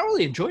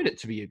enjoyed it,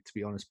 to be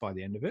honest, by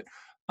the end of it.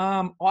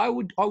 I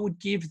would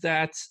give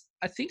that.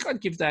 I think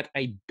I'd give that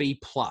a B+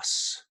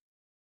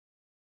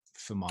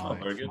 for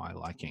my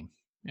liking.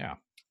 Yeah.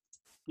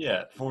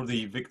 Yeah, for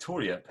the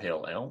Victoria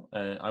Pale Ale,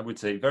 I would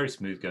say very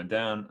smooth going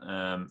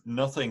down.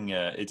 Nothing.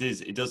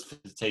 It does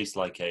taste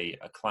like a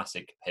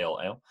classic pale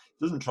ale.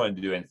 It doesn't try to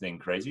do anything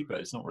crazy,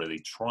 but it's not really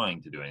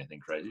trying to do anything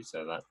crazy,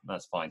 so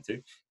that's fine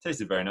too.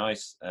 Tasted very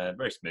nice,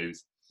 very smooth.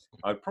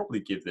 I would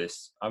similarly give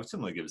this a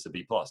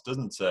B+.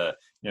 Doesn't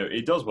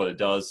it does what it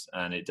does,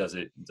 and it does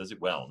it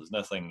well. There's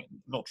nothing,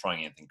 not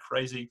trying anything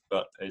crazy,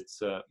 but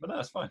no,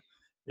 it's fine.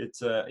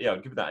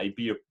 I'd give that a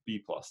B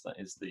That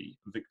is the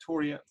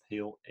Victoria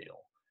Pale Ale.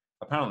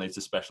 Apparently, it's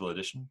a special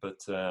edition,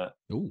 but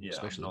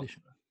special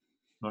edition.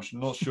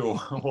 Not sure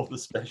what the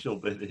special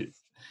bit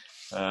is.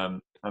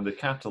 And the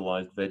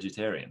capitalized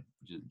vegetarian,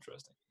 which is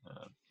interesting.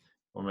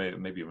 Or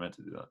maybe you're meant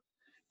to do that.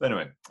 But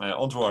anyway,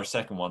 on to our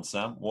second one,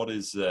 Sam. What are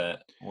you?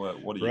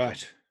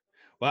 Right.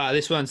 Wow,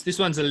 this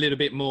one's a little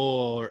bit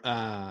more.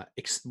 I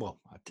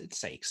did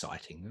say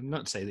exciting. I'm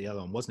not to say the other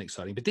one wasn't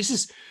exciting, but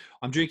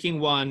I'm drinking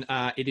one.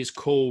 It is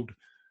called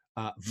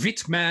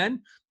Wittmann.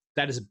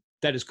 That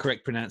is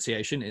correct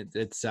pronunciation.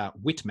 It's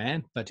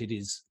Wittmann, but it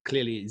is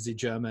clearly the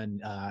German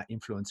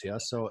influence here.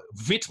 So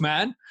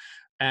Wittmann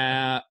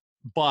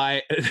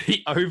by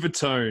the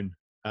Overtone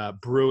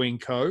Brewing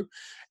Co.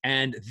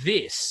 And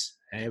this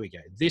There we go.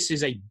 This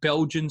is a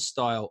Belgian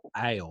style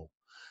ale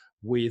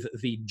with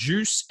the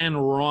juice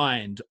and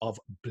rind of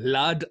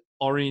blood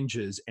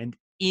oranges and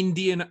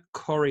Indian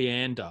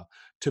coriander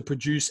to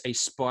produce a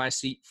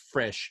spicy,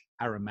 fresh,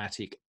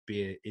 aromatic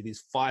beer. It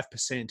is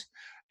 5%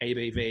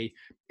 ABV.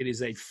 It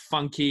is a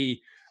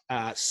funky,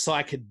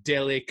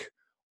 psychedelic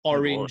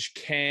orange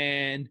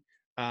can.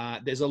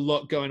 There's a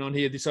lot going on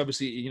here. This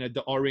obviously,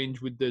 the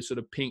orange with the sort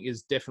of pink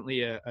is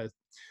definitely a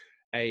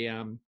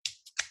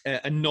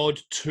nod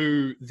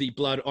to the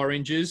blood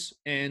oranges,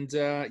 and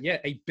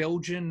a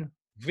Belgian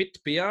Wit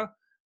beer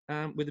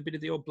with a bit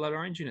of the old blood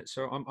orange in it.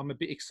 So I'm a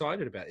bit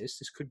excited about this.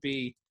 This could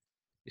be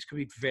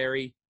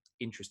very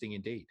interesting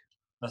indeed.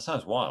 That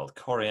sounds wild.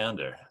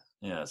 Coriander.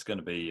 Yeah, it's going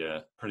to be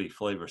pretty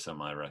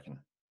flavoursome, I reckon.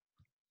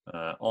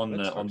 On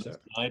this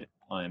side,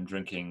 I am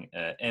drinking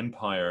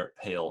Empire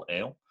Pale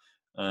Ale.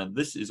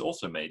 This is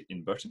also made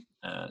in Burton.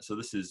 So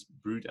this is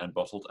brewed and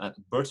bottled at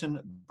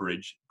Burton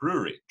Bridge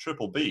Brewery,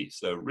 Triple B.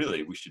 So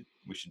really, we should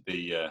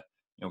be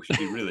we should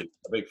be really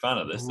a big fan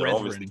of this. They're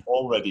obviously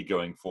already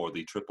going for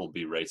the Triple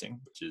B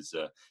rating, which is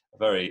a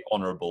very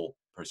honourable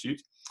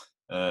pursuit.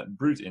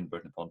 Brewed in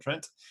Burton upon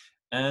Trent.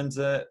 And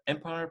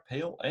Empire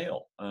Pale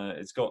Ale.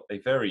 It's got a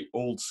very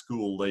old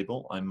school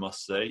label, I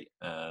must say,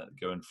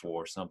 going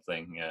for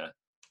something,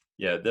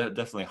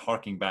 definitely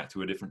harking back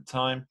to a different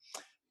time.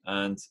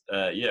 And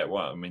I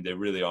mean, they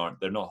really aren't,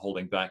 they're not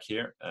holding back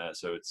here.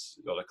 So it's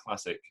got a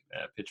classic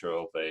picture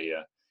of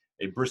a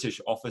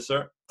British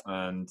officer.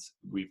 And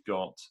we've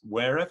got,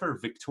 wherever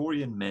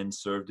Victorian men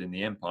served in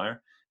the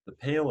Empire, the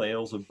pale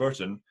ales of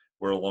Burton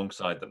were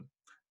alongside them.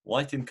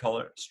 Light in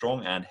colour,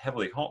 strong and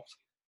heavily hopped.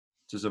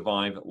 To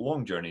survive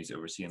long journeys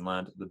over sea and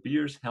land, the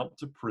beers help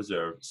to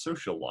preserve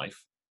social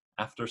life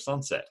after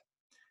sunset.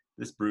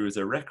 This brew is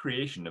a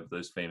recreation of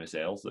those famous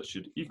ales that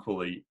should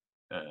equally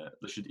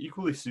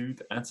soothe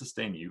and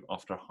sustain you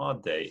after a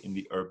hard day in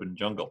the urban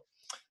jungle.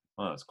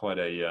 Wow, it's quite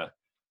a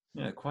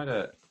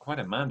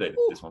mandate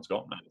this one's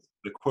got.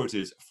 The quote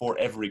is "for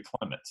every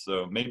climate,"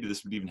 so maybe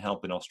this would even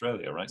help in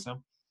Australia, right,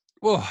 Sam?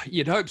 Well,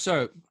 you'd hope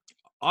so.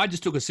 I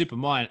just took a sip of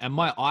mine, and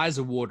my eyes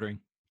are watering.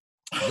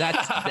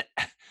 That's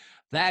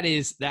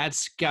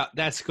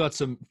got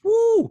some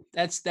woo.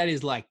 That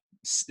is like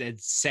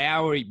that's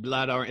soury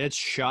blood orange. It's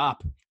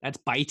sharp. That's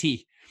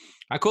bitey.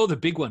 I call the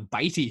big one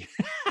bitey.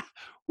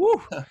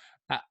 Woo.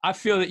 I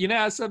feel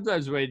that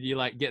sometimes when you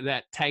like get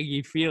that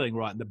tangy feeling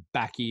right in the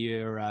back of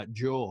your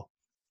jaw.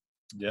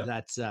 Yeah.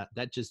 That's that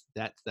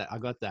I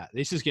got that.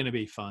 This is going to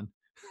be fun.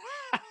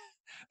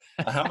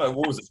 How much?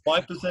 What was it?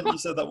 5%? You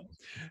said that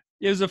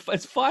was?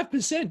 It's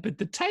 5%, but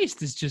the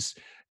taste is just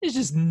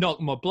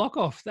knocked my block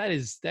off. That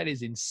is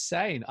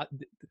insane.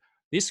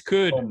 This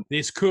could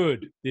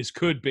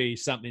be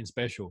something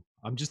special.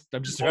 I'm just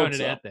throwing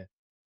it out there.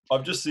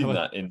 I've just seen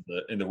that in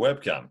the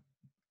webcam.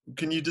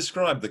 Can you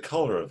describe the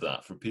color of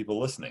that for people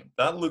listening?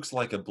 That looks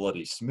like a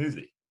bloody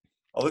smoothie.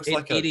 It looks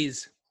like a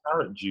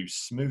carrot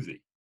juice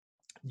smoothie.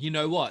 You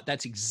know what?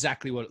 That's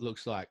exactly what it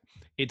looks like.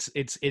 It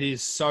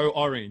is so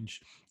orange.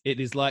 It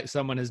is like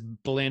someone has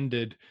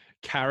blended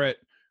carrot.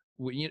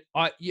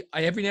 I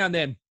every now and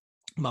then,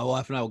 my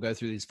wife and I will go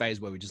through this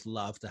phase where we just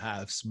love to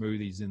have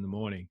smoothies in the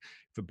morning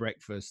for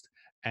breakfast,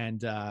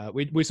 and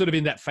we're sort of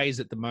in that phase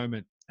at the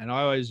moment. And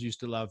I always used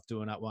to love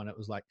doing that one. It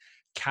was like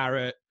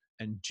carrot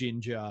and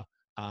ginger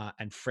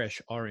and fresh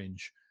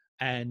orange,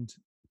 and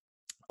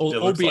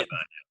albeit like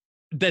that.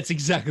 That's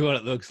exactly what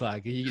it looks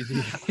like.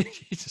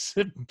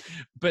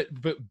 But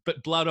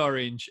blood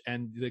orange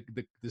and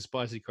the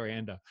spicy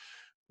coriander,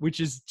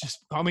 which is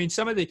just, I mean,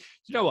 some of these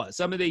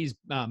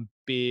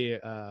beer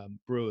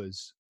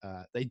brewers,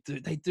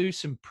 they do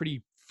some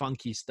pretty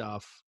funky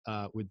stuff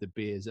with the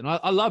beers, and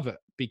I love it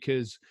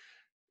because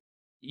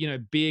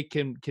beer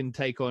can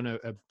take on a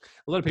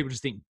lot of people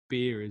just think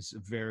beer is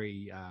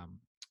very I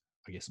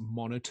guess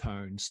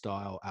monotone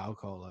style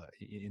alcohol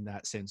in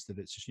that sense that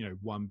it's just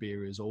one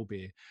beer is all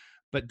beer,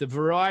 but the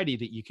variety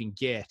that you can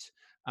get,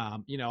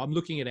 I'm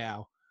looking at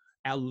our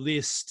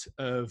list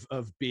of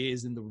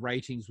beers and the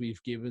ratings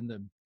we've given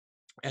them,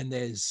 and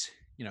there's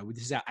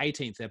this is our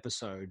 18th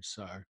episode,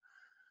 so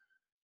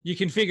you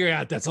can figure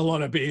out that's a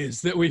lot of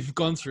beers that we've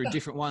gone through,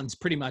 different ones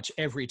pretty much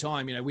every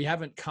time. We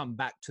haven't come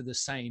back to the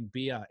same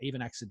beer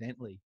even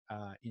accidentally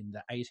in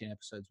the 18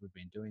 episodes we've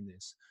been doing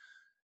this.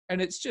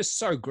 And it's just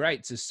so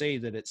great to see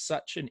that it's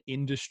such an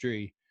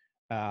industry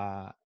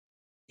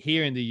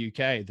here in the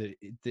UK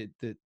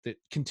that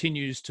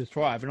continues to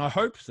thrive. And I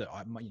hope that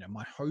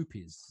my hope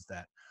is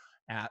that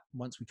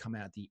once we come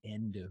out the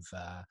end of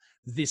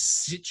this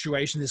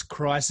situation, this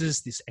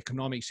crisis, this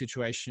economic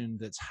situation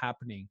that's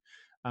happening,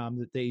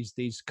 that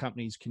these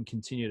companies can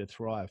continue to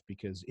thrive,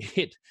 because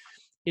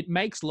it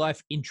makes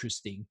life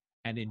interesting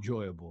and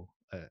enjoyable.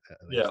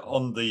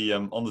 On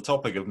the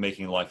topic of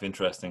making life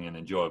interesting and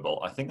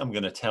enjoyable, I think I'm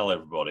going to tell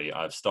everybody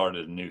I've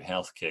started a new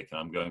health kick, and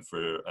I'm going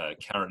for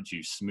carrot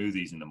juice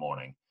smoothies in the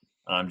morning,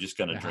 and I'm just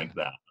going to drink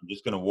that. I'm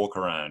just going to walk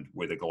around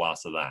with a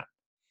glass of that,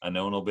 and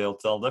no one will be able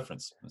to tell the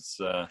difference. It's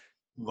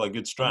like a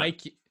good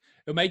strat.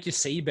 It'll make you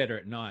see better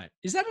at night.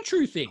 Is that a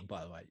true thing,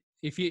 by the way?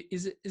 if you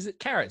is it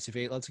carrots? If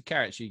you eat lots of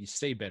carrots, you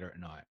see better at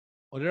night.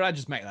 Or did I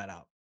just make that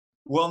up?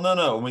 Well,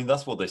 no. I mean,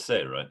 that's what they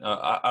say, right?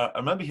 I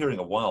remember hearing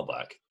a while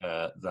back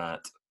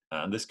that,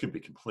 and this could be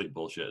complete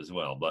bullshit as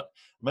well, but I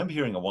remember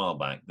hearing a while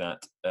back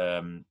that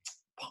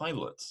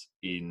pilots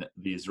in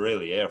the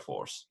Israeli Air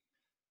Force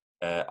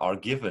are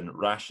given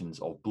rations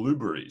of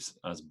blueberries,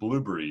 as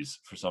blueberries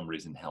for some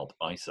reason help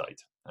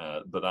eyesight.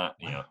 But that,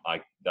 Wow.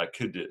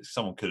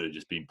 someone could have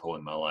just been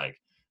pulling my leg.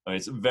 I mean,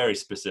 it's very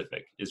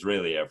specific,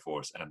 Israeli Air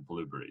Force and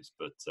blueberries.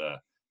 But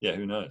yeah,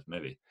 who knows?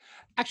 Maybe.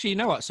 Actually, you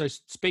know what? So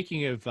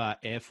speaking of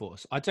Air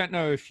Force, I don't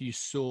know if you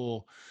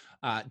saw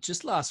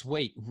just last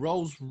week,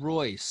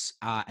 Rolls-Royce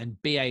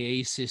and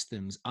BAE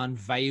Systems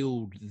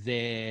unveiled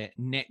their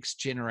next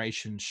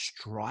generation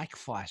strike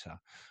fighter.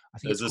 I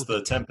think Is it's this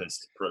called the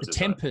Tempest The prototype?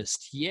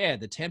 Tempest. Yeah,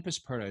 the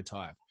Tempest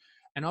prototype.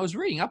 And I was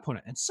reading up on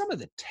it, and some of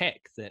the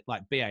tech that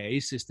like BAE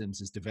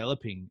Systems is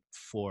developing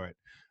for it.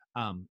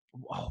 I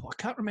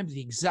can't remember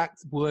the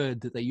exact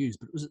word that they used,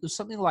 but it was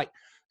something like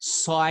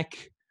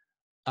psych.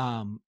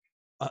 Um,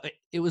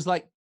 it was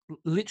like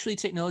literally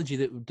technology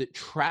that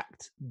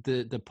tracked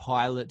the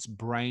pilot's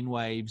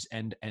brainwaves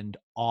and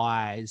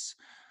eyes,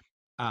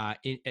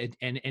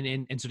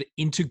 and sort of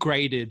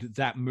integrated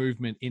that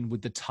movement in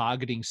with the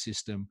targeting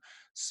system,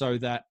 so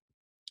that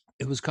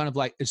it was kind of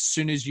like as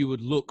soon as you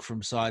would look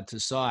from side to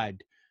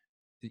side,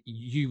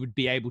 you would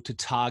be able to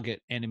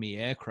target enemy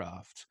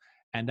aircraft,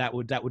 and that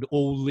would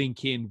all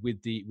link in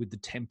with the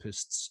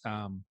Tempest's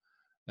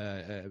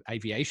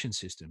aviation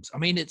systems. I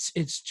mean, it's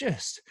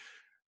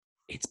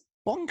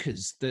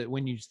bonkers that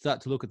when you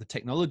start to look at the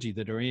technology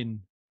that are in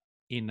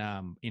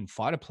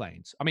fighter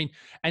planes. I mean,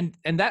 and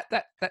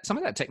that some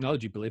of that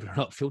technology, believe it or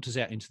not, filters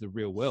out into the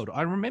real world.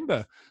 I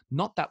remember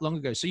not that long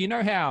ago. So you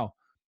know how,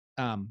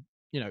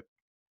 you know,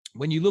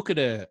 when you look at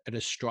a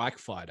strike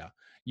fighter,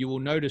 you will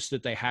notice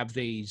that they have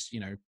these,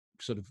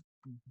 sort of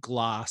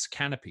glass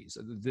canopies.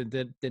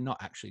 They're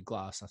not actually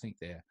glass. I think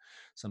they're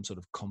some sort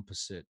of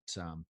composite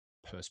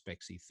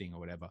perspexy thing or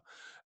whatever.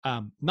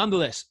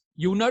 Nonetheless,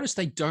 you'll notice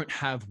they don't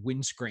have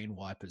windscreen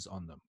wipers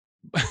on them.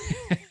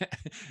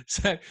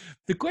 So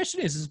the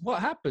question is what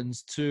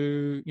happens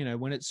to,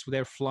 when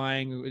they're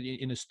flying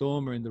in a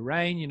storm or in the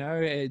rain?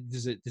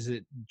 Does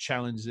it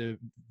challenge the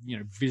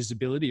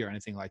visibility or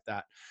anything like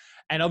that?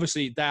 And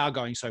obviously they are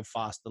going so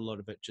fast, a lot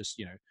of it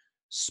just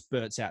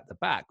spurts out the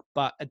back.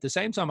 But at the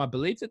same time, I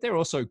believe that they're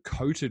also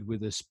coated with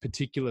this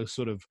particular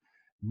sort of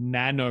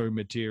nano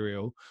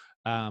material.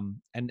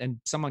 And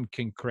someone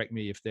can correct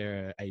me if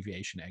they're an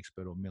aviation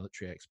expert or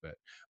military expert,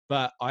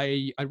 but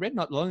I read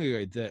not long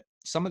ago that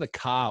some of the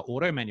car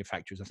auto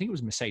manufacturers, I think it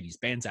was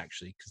Mercedes-Benz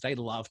actually, because they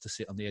love to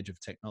sit on the edge of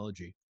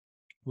technology,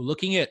 were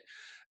looking at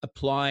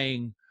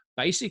applying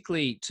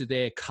basically to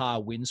their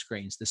car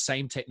windscreens the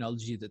same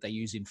technology that they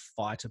use in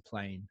fighter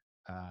plane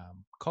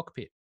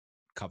cockpit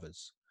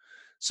covers,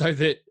 so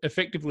that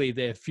effectively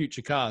their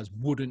future cars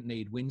wouldn't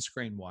need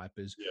windscreen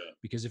wipers, Yeah.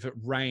 because if it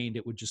rained,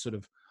 it would just sort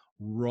of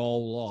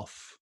roll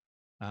off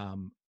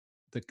um,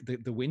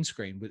 the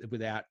windscreen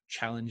without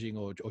challenging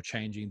or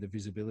changing the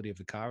visibility of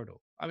the car at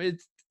all. I mean,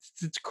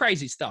 it's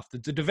crazy stuff. The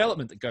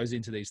development that goes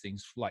into these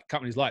things, like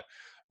companies like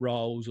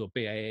Rolls or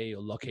BAE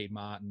or Lockheed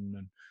Martin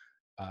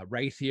and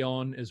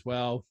Raytheon as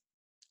well.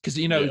 Because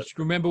Yeah. do you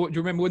remember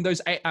when those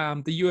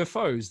the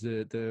UFOs,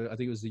 the I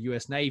think it was the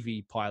U.S.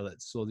 Navy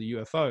pilots or the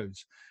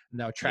UFOs, and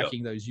they were Yeah.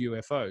 tracking those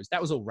UFOs. That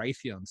was all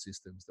Raytheon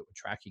systems that were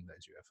tracking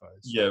those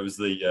UFOs. Yeah, it was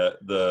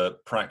the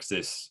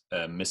Praxis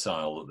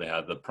missile that they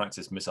had, the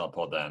Praxis missile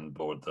pod on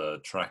board, the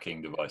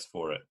tracking device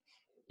for it.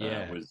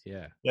 Yeah, Was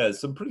yeah, Yeah,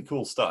 some pretty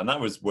cool stuff, and that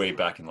was way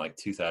back in like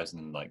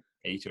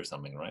 2008 or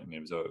something, right? I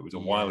mean, it was a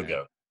while yeah,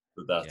 ago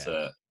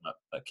yeah.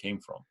 that came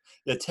from.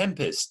 The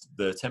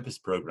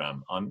Tempest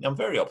program. I'm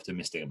very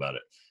optimistic about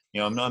it.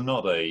 I'm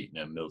not a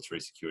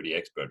military security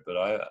expert, but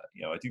I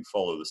do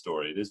follow the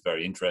story. It is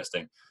very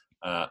interesting.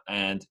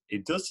 And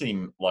it does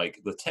seem like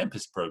the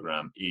Tempest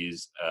program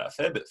is a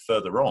fair bit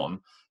further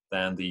on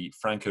than the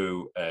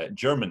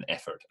Franco-German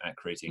effort at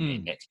creating a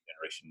Mm.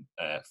 next-generation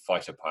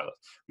fighter pilot,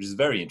 which is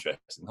very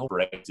interesting. The whole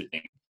Brexit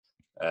thing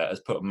has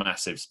put a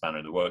massive spanner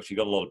in the works. You've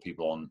got a lot of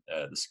people on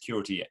the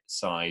security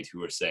side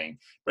who are saying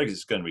Brexit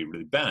is going to be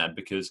really bad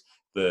because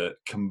the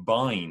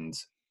combined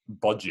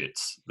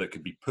budgets that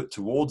could be put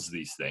towards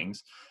these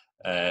things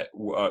are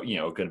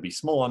going to be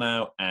smaller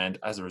now, and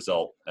as a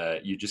result,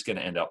 you're just going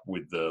to end up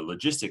with the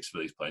logistics for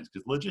these planes,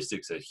 because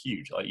logistics are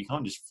huge. Like, you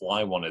can't just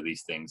fly one of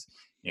these things,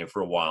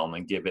 for a while and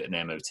then give it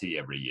an MOT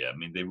every year. I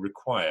mean, they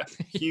require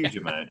huge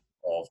Yeah. amount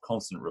of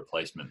constant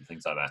replacement and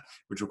things like that,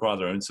 which require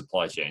their own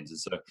supply chains. And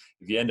so,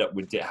 if you end up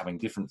with having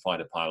different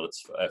fighter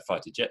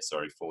jets,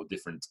 for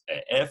different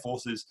air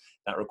forces,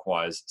 that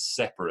requires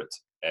separate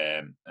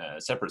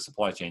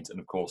supply chains, and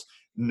of course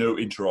no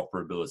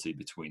interoperability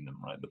between them,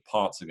 right? The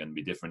parts are going to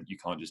be different. You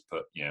can't just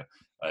put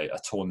a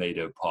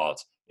Tornado part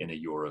in a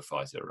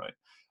Eurofighter, right?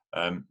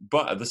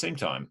 But at the same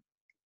time,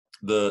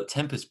 the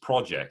Tempest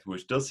project,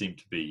 which does seem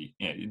to be,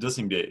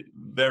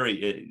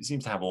 it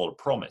seems to have a lot of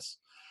promise.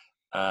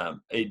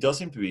 it does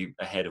seem to be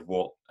ahead of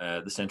what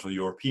the Central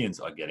Europeans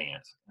are getting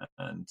at,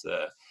 and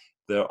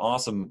there's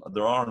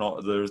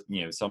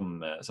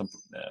some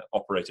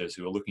operators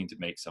who are looking to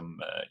make some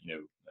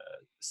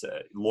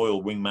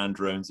loyal wingman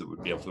drones that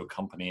would be able to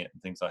accompany it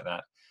and things like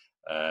that.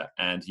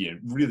 And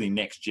really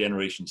next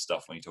generation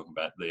stuff when you're talking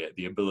about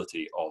the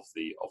ability of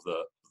the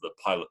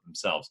pilot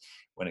themselves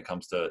when it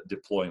comes to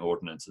deploying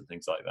ordnance and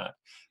things like that.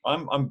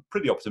 I'm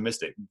pretty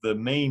optimistic. The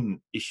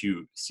main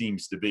issue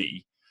seems to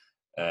be,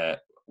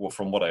 well,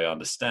 from what I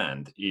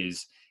understand,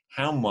 is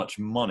how much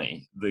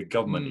money the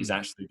government is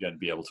actually going to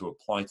be able to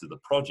apply to the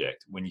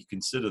project when you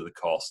consider the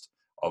cost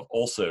of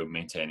also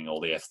maintaining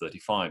all the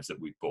F-35s that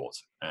we've bought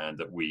and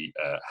that we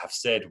have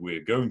said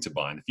we're going to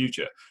buy in the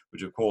future,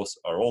 which of course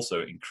are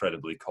also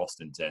incredibly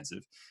cost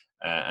intensive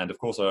and of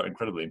course are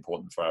incredibly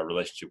important for our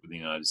relationship with the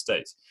United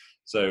States.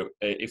 So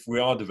if we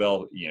are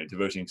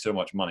devoting so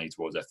much money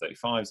towards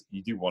F-35s,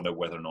 you do wonder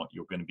whether or not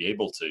you're going to be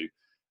able to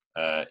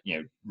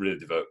really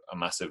devote a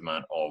massive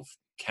amount of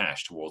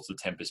cash towards the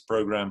Tempest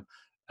program,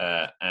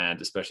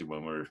 and especially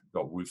when we've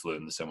got Wuflu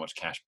and there's so much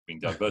cash being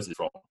diverted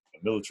from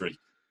military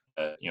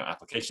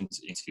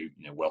applications into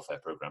welfare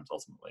programs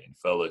ultimately and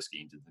furlough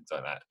schemes and things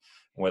like that.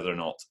 Whether or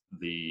not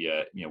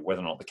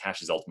the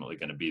cash is ultimately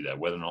going to be there,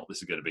 whether or not this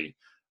is going to be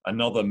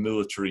another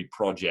military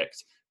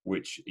project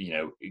which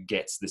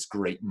gets this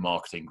great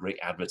marketing, great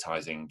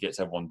advertising, gets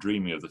everyone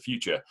dreaming of the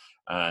future,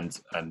 and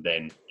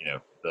then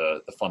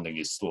the funding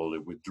is slowly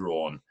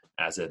withdrawn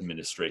as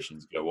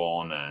administrations go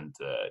on, and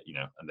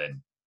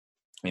then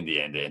in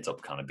the end it ends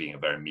up kind of being a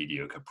very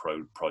mediocre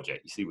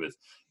project. You see with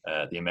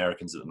the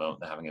Americans at the moment,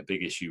 they're having a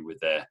big issue with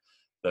their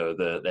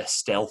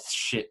stealth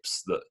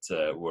ships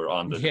that were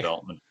under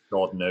development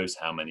God knows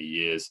how many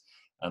years.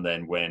 And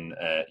then when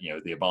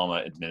the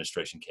Obama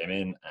administration came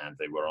in and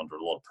they were under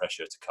a lot of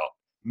pressure to cut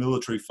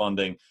military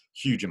funding,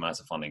 huge amounts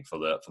of funding for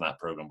that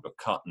program got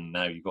cut, and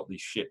now you've got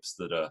these ships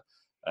that are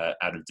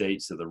out of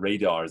date. So the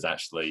radar is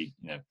actually,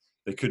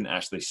 they couldn't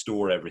actually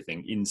store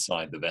everything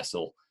inside the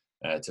vessel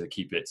to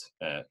keep it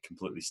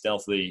completely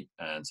stealthy,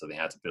 and so they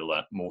had to build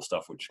out more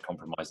stuff which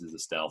compromises the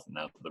stealth. And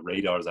now the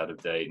radar is out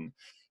of date, and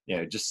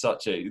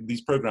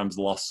these programs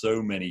last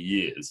so many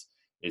years.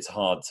 It's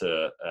hard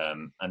to,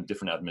 and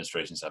different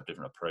administrations have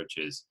different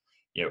approaches.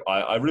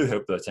 I really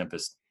hope the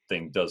Tempest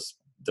thing does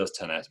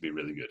turn out to be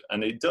really good,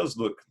 and it does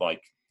look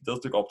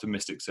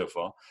optimistic so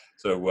far.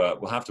 So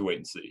we'll have to wait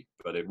and see,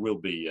 but it will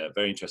be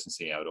very interesting to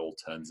see how it all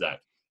turns out.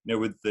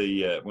 With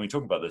the when we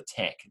talk about the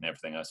tech and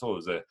everything, I saw it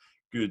was a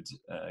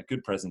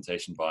good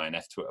presentation by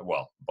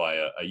by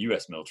a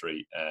US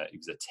military. He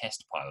was a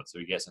test pilot, so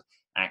he gets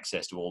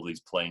access to all these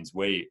planes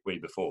way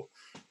before.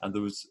 And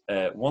there was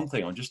one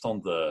thing on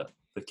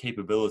the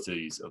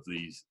capabilities of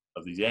these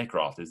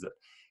aircraft is that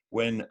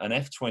when an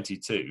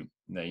F-22,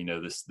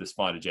 this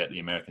fighter jet the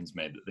Americans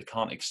made, that they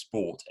can't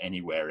export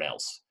anywhere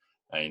else.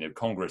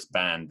 Congress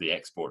banned the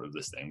export of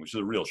this thing, which is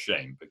a real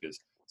shame because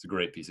it's a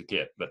great piece of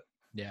kit. But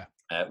yeah,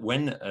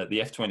 when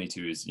the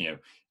F-22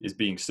 is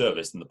being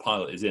serviced and the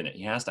pilot is in it,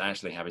 he has to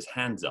actually have his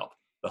hands up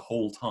the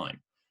whole time.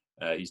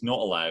 He's not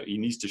allowed. He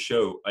needs to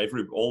show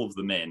all of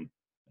the men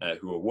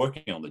who are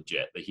working on the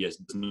jet that he has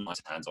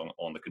his hands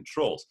on the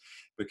controls,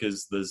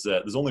 because there's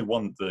only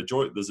one.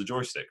 There's a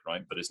joystick,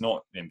 right? But it's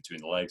not in between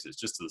the legs. It's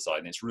just to the side,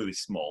 and it's really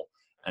small,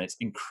 and it's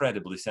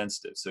incredibly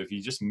sensitive. So if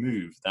you just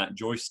move that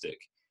joystick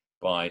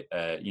by,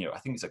 I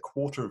think it's a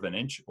quarter of an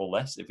inch or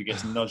less, if it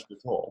gets nudged at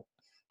all,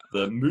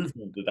 the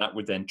movement that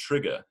would then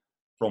trigger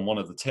from one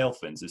of the tail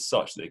fins is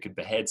such that it could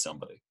behead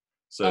somebody.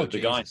 So the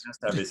guy has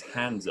to have his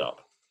hands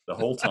up the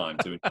whole time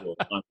to ensure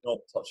I'm not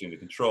touching the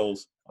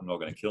controls. I'm not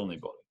going to kill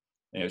anybody.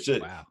 It's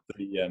just wow.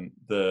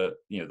 the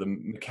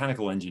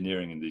mechanical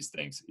engineering in these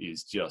things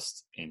is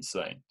just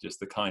insane. Just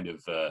the kind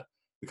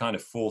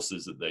of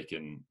forces that they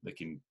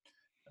can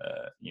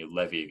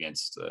levy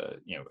against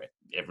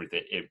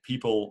everything,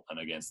 people, and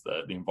against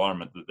the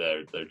environment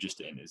that they're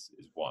just in is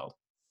wild.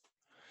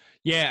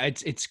 Yeah,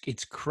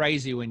 it's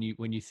crazy when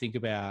you think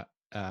about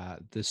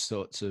the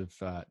sorts of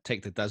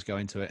tech that does go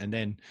into it, and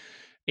then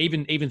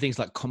even things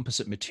like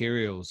composite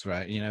materials,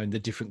 right? And the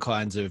different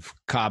kinds of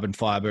carbon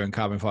fiber and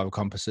carbon fiber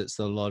composites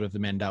that a lot of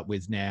them end up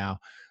with now,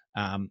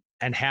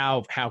 and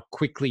how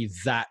quickly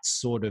that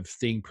sort of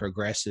thing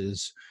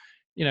progresses.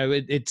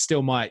 It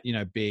still might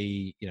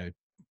be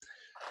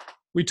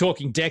we're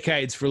talking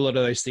decades for a lot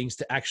of those things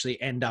to actually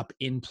end up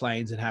in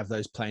planes and have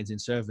those planes in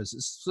service.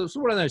 So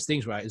one of those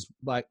things, right, is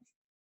like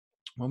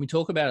when we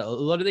talk about it, a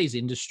lot of these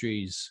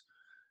industries,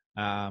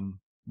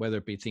 whether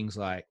it be things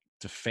like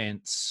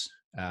defense,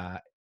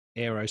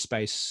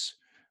 aerospace,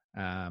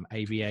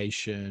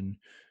 aviation,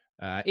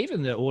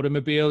 even the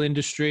automobile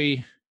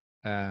industry.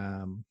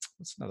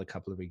 What's another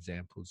couple of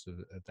examples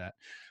of that?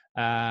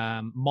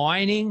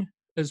 Mining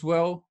as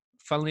well,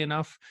 funnily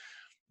enough.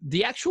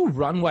 The actual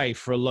runway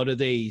for a lot of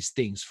these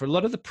things, for a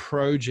lot of the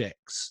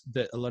projects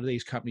that a lot of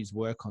these companies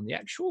work on, the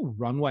actual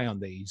runway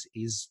on these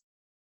is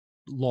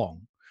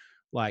long,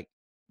 like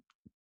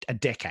a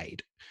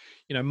decade.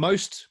 So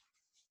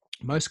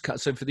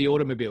for the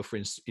automobile, for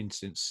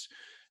instance,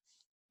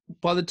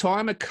 by the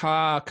time a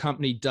car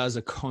company does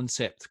a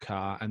concept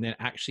car and then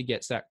actually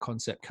gets that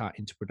concept car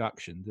into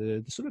production,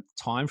 the sort of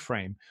time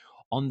frame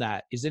on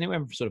that is anywhere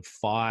from sort of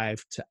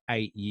 5 to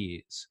 8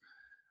 years.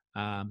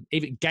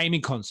 Even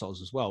gaming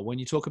consoles as well. When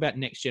you talk about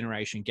next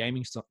generation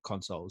gaming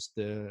consoles,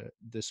 the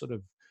sort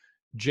of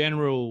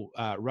general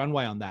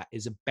runway on that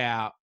is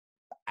about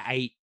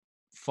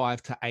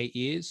 5 to 8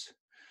 years.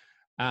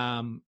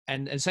 And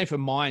same for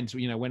mines.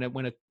 You know, when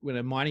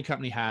a mining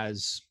company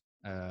has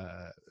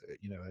a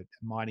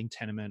mining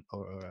tenement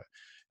or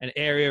an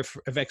area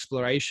of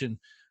exploration,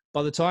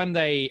 by the time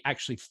they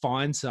actually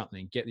find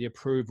something, get the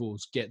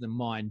approvals, get the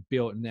mine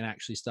built, and then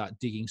actually start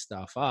digging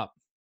stuff up,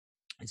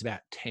 it's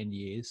about 10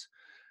 years.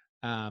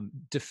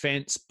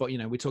 Defense, but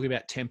we're talking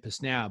about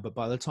Tempest now, but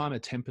by the time a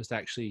Tempest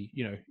actually,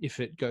 if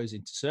it goes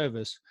into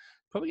service,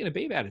 probably going to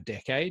be about a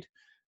decade.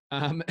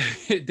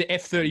 The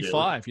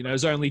F-35,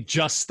 is only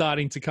just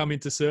starting to come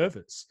into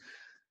service.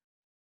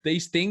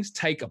 These things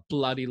take a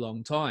bloody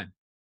long time.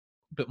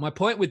 But my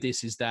point with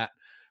this is that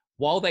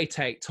while they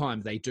take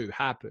time, they do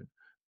happen.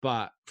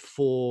 But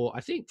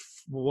I think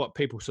what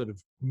people sort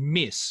of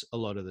miss a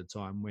lot of the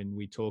time when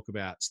we talk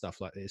about stuff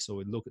like this, or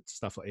we look at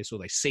stuff like this, or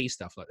they see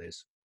stuff like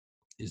this,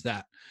 is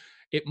that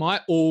it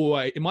might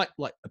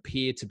like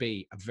appear to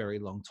be a very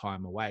long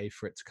time away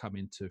for it to come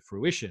into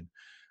fruition.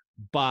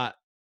 But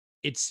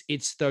it's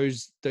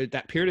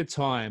that period of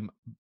time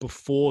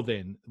before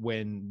then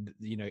when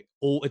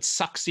it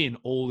sucks in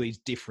all these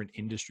different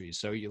industries.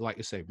 So like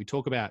I say, we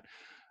talk about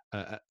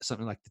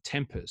something like the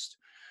Tempest.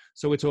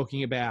 So we're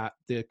talking about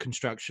the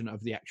construction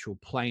of the actual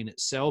plane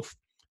itself.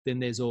 Then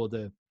there's all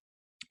the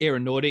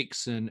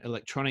aeronautics and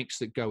electronics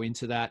that go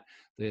into that,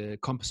 the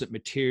composite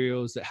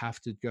materials that have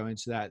to go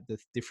into that, the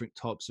different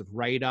types of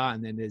radar,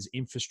 and then there's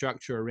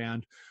infrastructure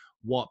around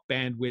what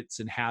bandwidths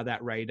and how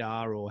that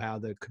radar or how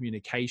the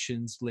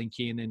communications link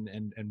in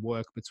and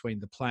work between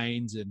the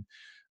planes and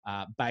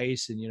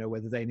base, and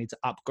whether they need to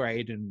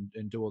upgrade and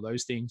do all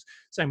those things.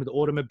 Same with the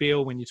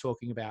automobile. When you're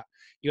talking about,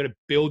 you got to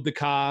build the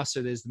car,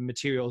 so there's the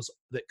materials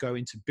that go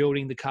into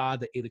building the car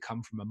that either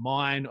come from a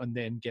mine and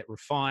then get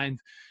refined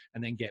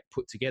and then get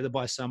put together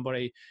by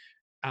somebody.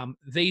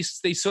 These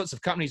sorts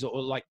of companies,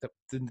 or like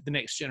the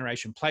next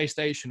generation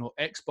PlayStation or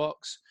Xbox,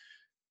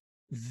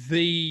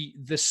 the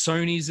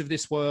Sonys of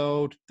this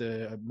world,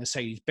 the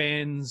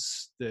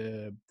Mercedes-Benz,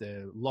 the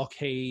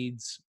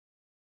Lockheeds,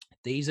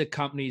 these are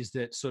companies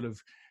that sort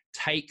of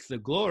take the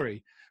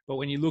glory. But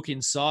when you look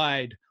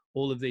inside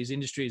all of these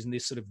industries in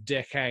this sort of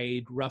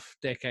rough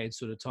decade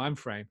sort of time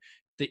frame,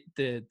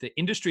 the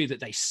industry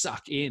that they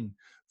suck in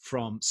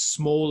from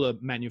smaller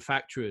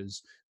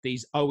manufacturers,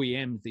 these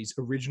OEMs, these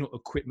original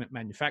equipment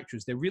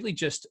manufacturers, they're really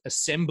just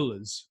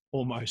assemblers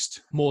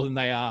almost, more than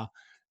they are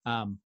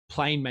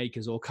plane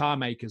makers or car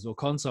makers or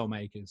console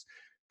makers.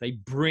 They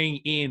bring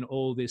in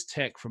all this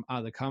tech from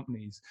other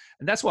companies.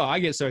 And that's why I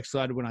get so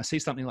excited when I see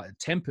something like the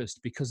Tempest,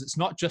 because it's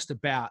not just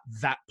about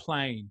that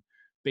plane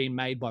being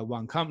made by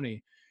one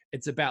company.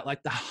 It's about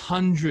like the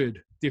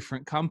 100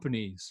 different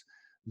companies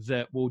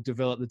that will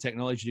develop the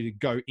technology to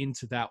go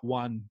into that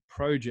one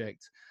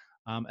project.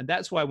 And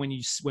that's why when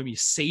you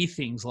see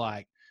things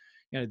like,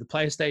 the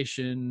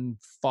PlayStation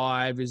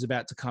 5 is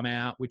about to come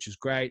out, which is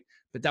great,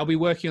 but they'll be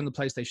working on the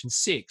PlayStation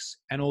 6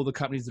 and all the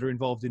companies that are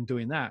involved in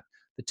doing that.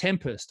 The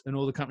Tempest and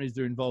all the companies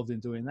that are involved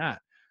in doing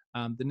that.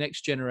 The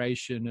next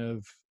generation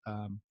of,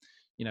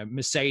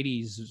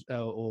 Mercedes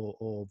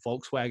or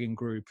Volkswagen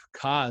Group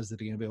cars that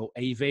are going to be all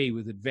EV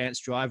with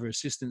advanced driver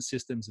assistance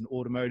systems and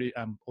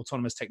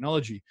autonomous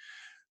technology.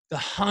 The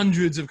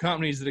hundreds of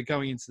companies that are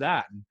going into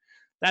that. And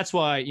that's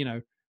why,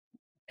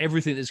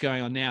 everything that's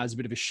going on now is a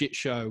bit of a shit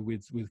show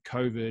with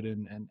COVID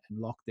and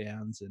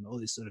lockdowns and all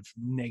this sort of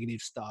negative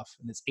stuff.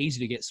 And it's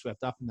easy to get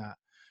swept up in that.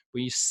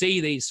 When you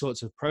see these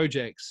sorts of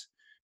projects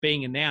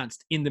being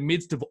announced in the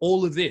midst of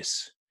all of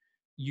this,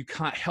 you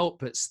can't help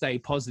but stay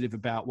positive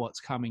about what's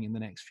coming in the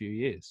next few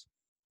years.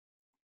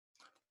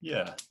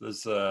 Yeah,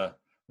 there's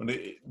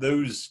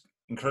those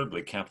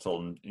incredibly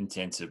capital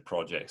intensive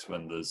projects,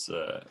 when there's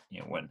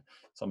when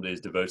somebody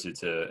is devoted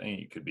to,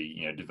 it could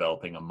be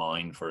developing a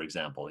mine, for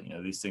example.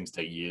 These things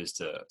take years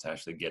to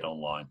actually get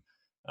online,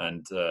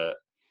 and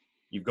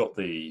you've got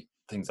the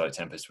things like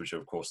Tempest, which are,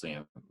 of course,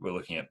 we're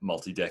looking at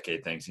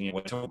multi-decade things.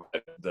 We're talking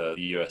about the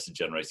US are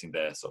generating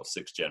their sort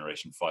of 6th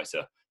generation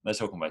fighter. They're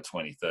talking about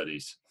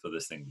 2030s for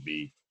this thing to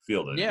be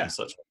fielded. Yeah. It's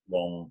such a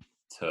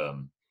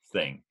long-term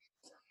thing.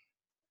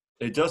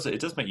 It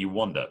does make you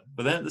wonder.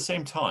 But then at the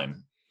same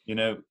time,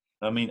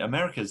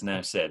 America's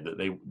now said that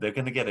they're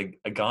going to get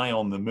a guy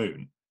on the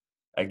moon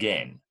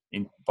again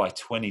by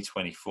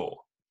 2024,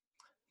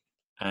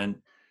 and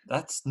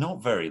that's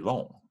not very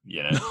long.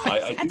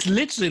 That's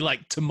literally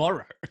like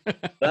tomorrow.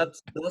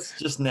 that's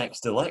just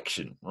next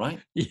election, right?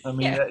 Yeah.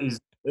 It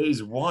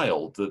is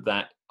wild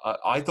that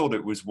I thought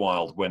it was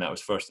wild when that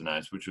was first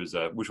announced, which was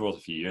a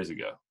few years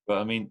ago.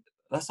 But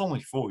that's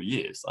only 4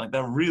 years.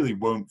 That really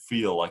won't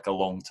feel like a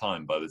long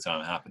time by the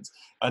time it happens.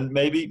 And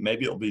maybe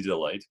it'll be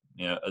delayed.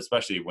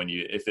 Especially when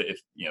if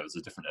it's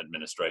a different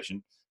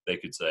administration, they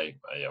could say,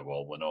 "Oh, yeah,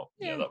 well, we're not."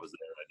 That was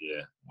their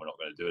idea. We're not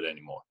going to do it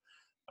anymore.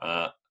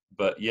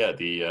 But yeah,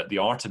 the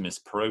Artemis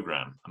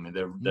program. I mean,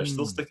 they're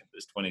still sticking to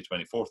this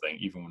 2024 thing,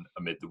 even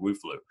amid the Wu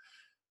flu.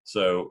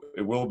 So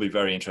it will be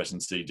very interesting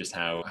to see just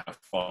how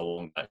far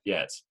along that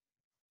gets.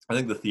 I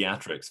think the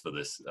theatrics for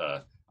this,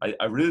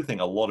 I really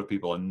think a lot of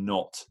people are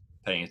not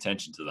paying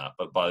attention to that.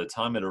 But by the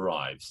time it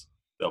arrives,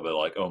 they'll be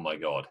like, oh my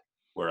God,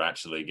 we're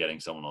actually getting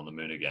someone on the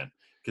moon again.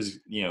 Because,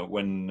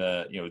 when,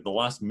 the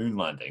last moon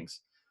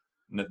landings,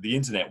 the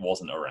internet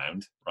wasn't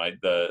around, right?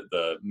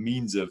 The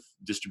means of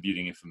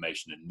distributing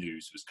information and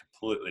news was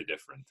completely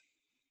different.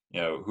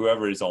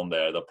 Whoever is on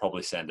there, they'll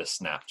probably send a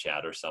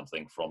Snapchat or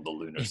something from the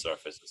lunar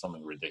surface or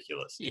something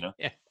ridiculous. Yeah.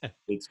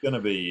 It's going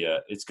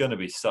to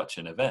be such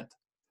an event.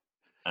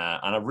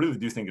 And I really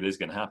do think it is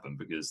going to happen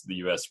because the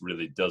US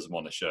really does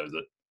want to show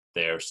that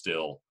they're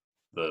still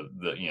the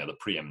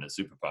preeminent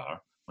superpower.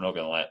 We're not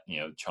going to let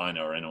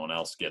China or anyone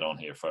else get on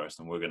here first,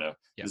 and we're going to.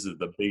 Yep.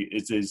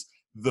 It is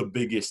the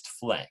biggest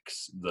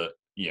flex that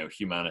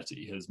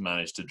humanity has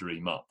managed to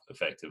dream up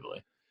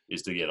effectively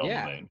is to get on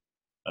the moon,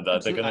 and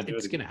they're going to do it.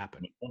 It's going to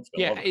happen.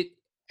 Yeah,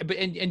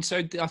 and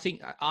so I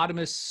think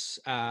Artemis,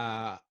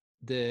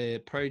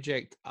 the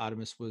project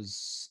Artemis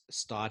was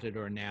started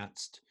or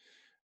announced.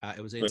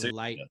 It was either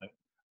late.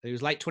 It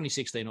was late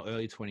 2016 or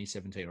early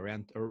 2017,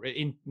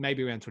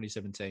 maybe around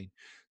 2017.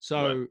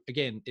 So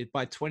again,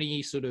 by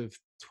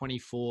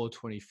 24,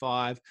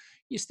 25,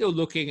 you're still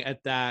looking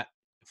at that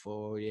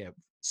for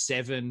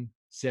 7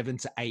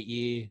 to 8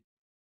 year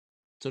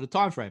sort of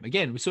time frame.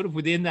 Again, we're sort of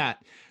within that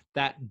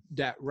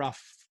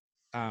rough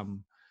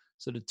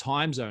sort of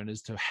time zone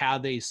as to how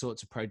these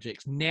sorts of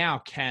projects now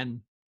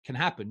can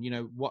happen.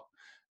 What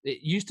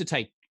it used to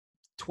take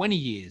 20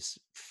 years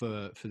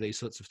for these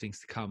sorts of things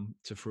to come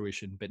to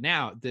fruition, but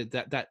now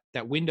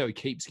that window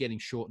keeps getting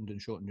shortened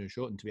and shortened and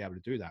shortened to be able to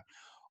do that.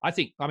 I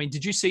mean,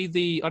 did you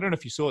see I don't know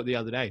if you saw it the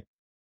other day,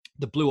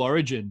 the Blue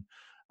Origin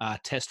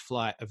test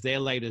flight of their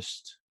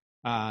latest,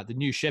 the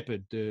New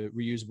Shepard, the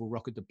reusable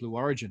rocket that Blue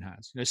Origin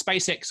has.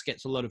 SpaceX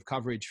gets a lot of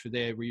coverage for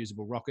their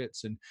reusable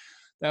rockets, and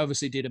they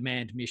obviously did a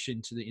manned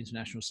mission to the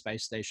International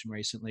Space Station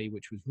recently,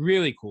 which was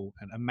really cool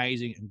and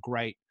amazing and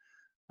great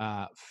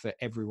for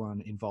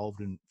everyone involved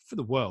and for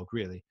the world,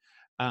 really.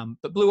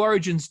 But Blue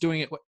Origin's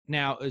doing it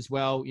now as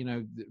well,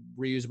 the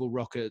reusable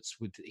rockets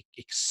with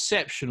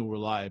exceptional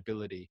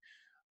reliability.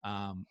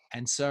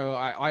 And so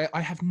I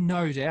have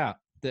no doubt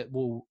that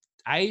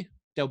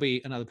there'll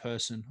be another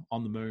person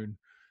on the moon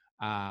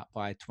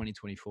by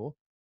 2024.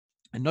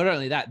 And not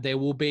only that, there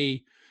will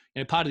be,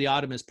 part of the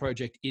Artemis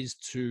project is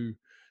to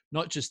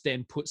not just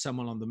then put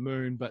someone on the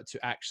moon, but to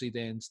actually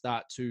then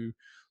start to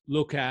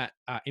look at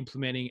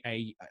implementing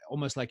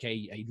almost like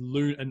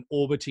an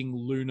orbiting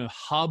lunar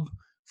hub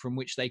from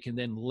which they can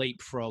then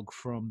leapfrog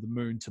from the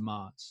moon to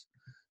Mars.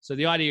 So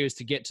the idea is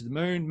to get to the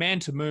moon, man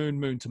to moon,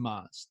 moon to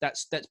Mars.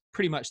 That's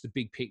pretty much the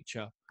big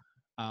picture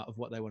of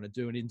what they want to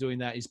do. And in doing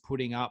that is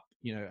putting up,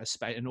 a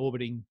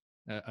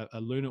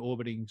lunar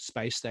orbiting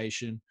space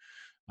station.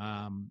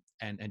 And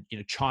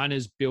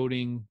China's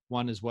building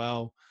one as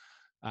well.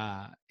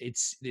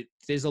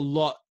 There's a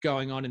lot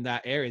going on in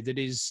that area that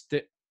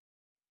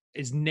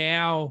is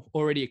now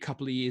already a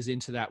couple of years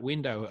into that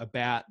window,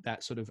 about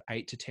that sort of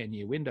 8 to 10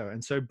 year window.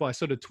 And so by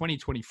sort of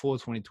 2024,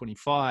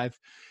 2025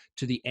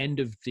 to the end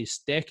of this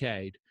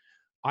decade,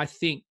 I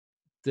think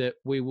that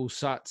we will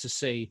start to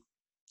see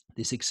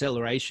this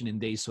acceleration in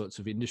these sorts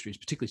of industries,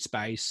 particularly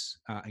space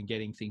and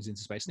getting things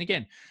into space. And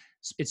again,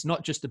 it's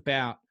not just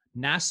about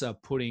NASA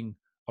putting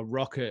a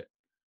rocket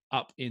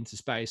up into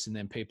space and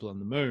then people on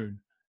the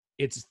moon.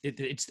 It's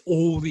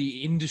all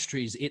the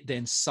industries it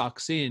then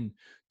sucks in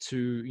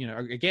to,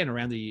 again,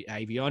 around the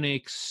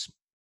avionics,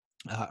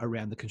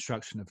 around the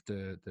construction of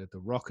the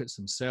rockets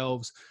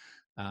themselves,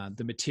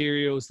 the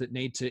materials that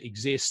need to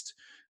exist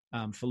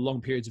for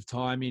long periods of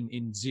time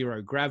in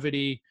zero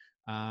gravity,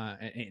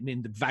 and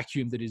in the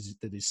vacuum that is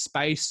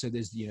space. So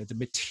there's the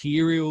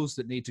materials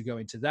that need to go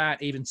into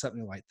that, even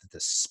something like the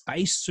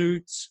space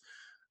suits.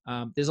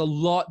 There's a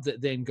lot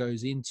that then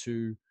goes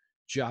into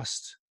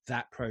just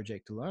that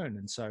project alone,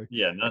 and so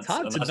it's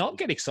hard to not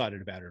get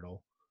excited about it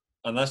all.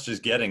 And that's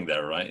just getting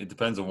there, right? It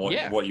depends on what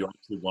you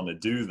actually want to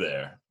do.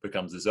 There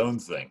becomes its own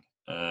thing.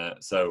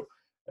 So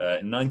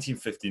in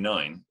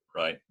 1959,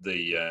 right,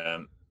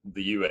 the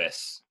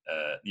US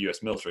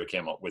military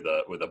came up with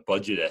a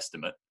budget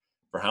estimate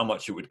for how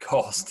much it would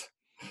cost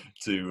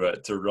to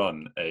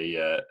run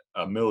a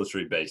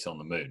military base on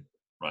the moon,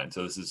 right?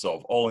 So this is sort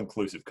of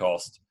all-inclusive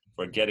cost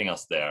for getting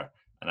us there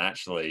and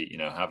actually,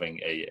 having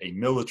a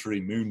military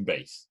moon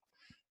base.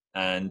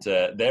 And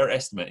their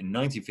estimate in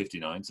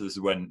 1959, so this is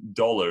when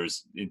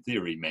dollars in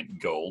theory meant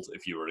gold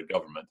if you were a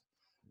government,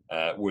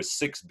 was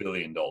 $6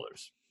 billion.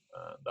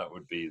 That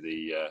would be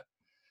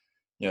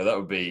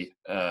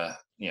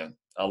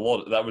a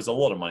lot. That was a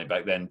lot of money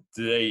back then.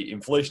 Today,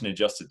 inflation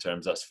adjusted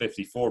terms, that's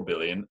 54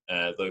 billion.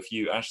 Though if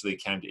you actually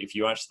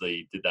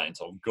did that in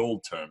sort of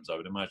gold terms, I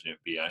would imagine it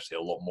would be actually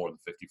a lot more than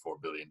 54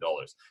 billion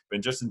dollars. But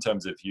just in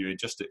terms of if you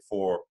adjust it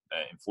for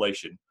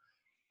inflation,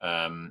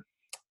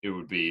 it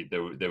would be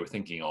they were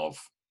thinking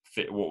of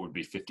fit what would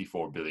be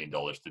 $54 billion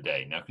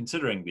today. Now,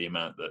 considering the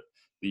amount that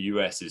the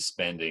US is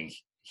spending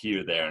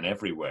here, there, and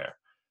everywhere,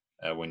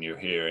 when you're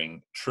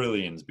hearing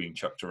trillions being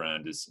chucked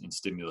around as in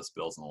stimulus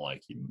bills and the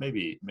like,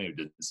 maybe it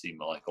didn't seem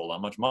like all that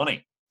much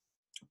money.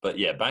 But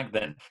yeah, back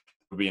then it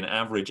would be an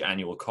average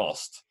annual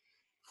cost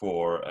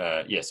for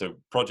so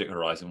Project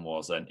Horizon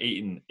was an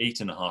eight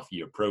and a half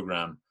year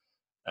program,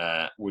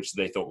 which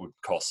they thought would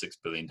cost $6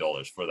 billion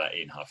for that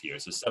 8.5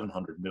 years. So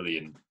 $700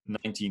 million,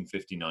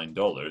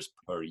 $1959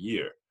 per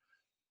year.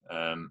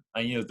 And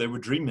they were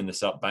dreaming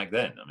this up back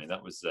then. I mean,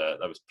 that was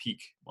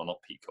peak, well,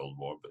 not peak Cold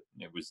War, but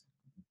it was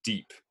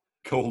deep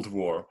Cold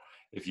War,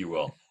 if you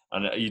will.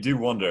 And you do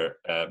wonder,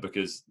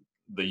 because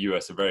the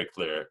US are very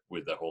clear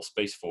with the whole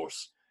Space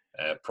Force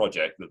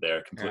project that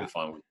they're completely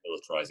fine with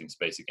militarizing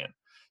space again.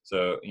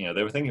 So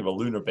they were thinking of a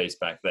lunar base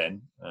back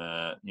then.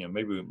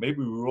 Maybe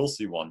we will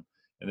see one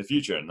in the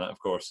future. And that, of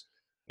course,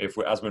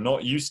 as we're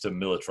not used to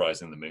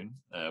militarizing the moon,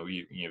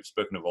 we've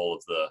spoken of all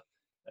of the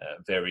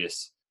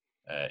various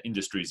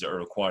industries that are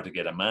required to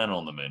get a man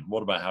on the moon.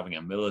 What about having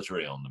a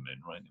military on the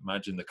moon, right?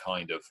 Imagine the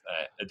kind of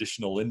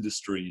additional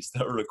industries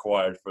that are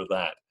required for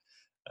that.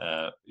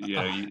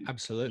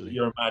 Absolutely.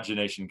 Your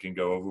imagination can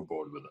go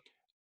overboard with it.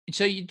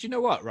 So do you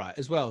know what, right,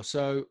 as well?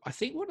 So I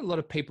think what a lot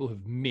of people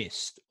have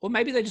missed, or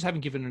maybe they just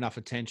haven't given enough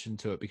attention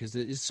to it because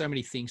there's so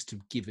many things to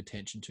give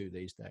attention to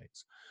these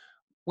days.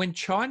 When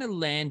China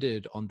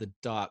landed on the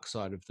dark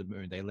side of the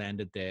moon, they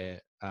landed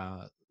their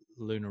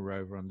lunar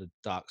rover on the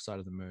dark side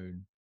of the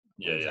moon.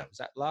 Yeah. Was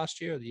that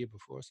last year or the year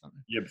before or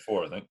something? Year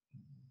before, I think.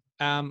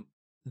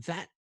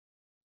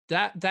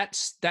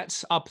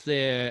 That's up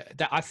there.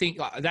 That I think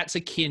that's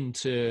akin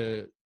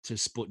to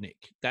Sputnik.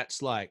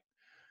 That's like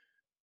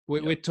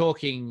we're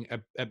talking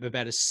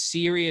about a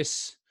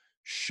serious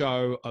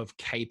show of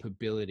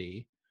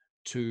capability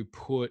to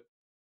put,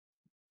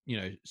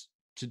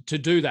 to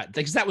do that,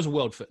 because that was a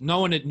world first. No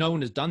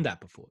one has done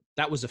that before.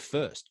 That was a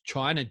first.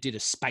 China did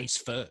a space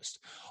first.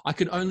 I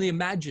could only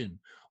imagine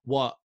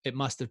what it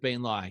must have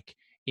been like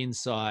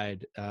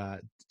inside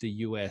the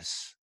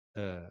US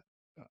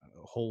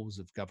halls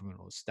of government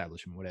or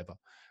establishment, whatever,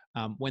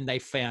 when they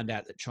found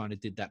out that China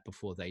did that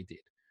before they did.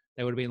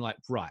 They would have been like,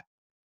 right,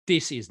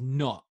 this is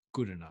not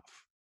good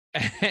enough.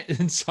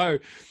 And so,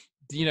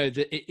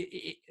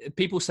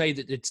 people say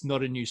that it's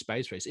not a new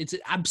space race. It's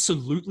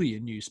absolutely a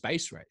new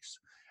space race.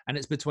 And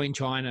it's between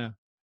China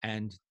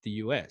and the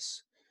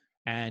US.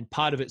 And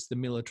part of it's the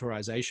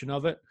militarization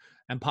of it.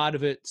 And part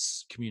of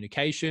it's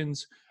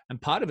communications. And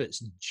part of it's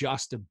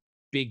just a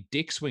big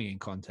dick swinging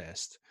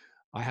contest.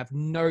 I have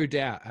no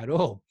doubt at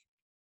all.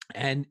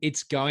 And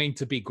it's going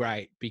to be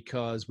great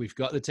because we've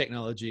got the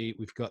technology,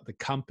 we've got the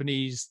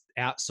companies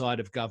outside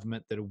of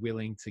government that are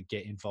willing to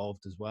get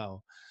involved as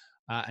well.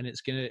 And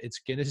it's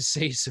gonna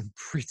see some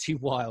pretty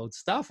wild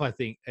stuff, I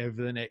think,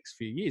 over the next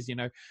few years.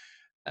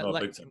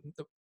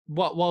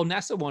 While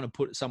NASA want to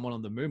put someone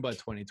on the moon by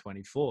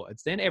 2024,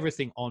 it's then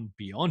everything on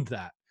beyond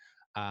that.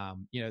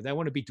 They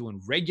want to be doing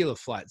regular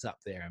flights up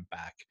there and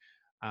back.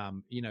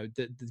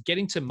 The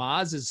getting to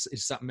Mars is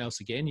something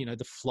else again.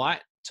 The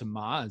flight to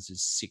Mars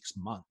is 6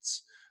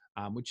 months,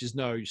 which is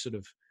no sort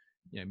of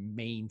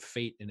mean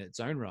feat in its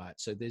own right.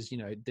 So there's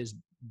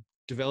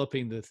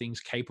developing the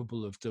things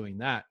capable of doing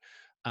that.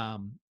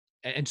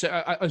 And so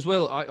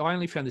I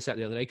only found this out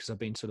the other day because I've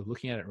been sort of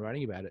looking at it and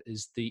writing about it,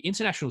 is the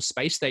International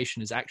Space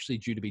Station is actually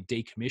due to be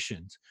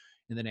decommissioned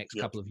in the next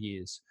couple of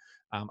years.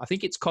 I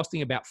think it's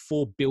costing about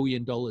 $4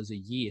 billion a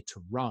year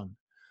to run.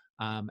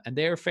 And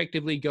they're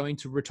effectively going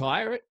to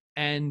retire it.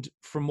 And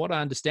from what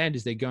I understand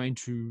is they're going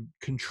to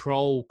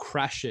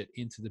crash it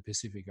into the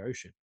Pacific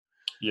Ocean.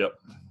 Yep.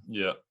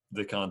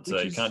 They can't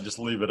you can't just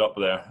leave it up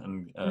there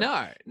and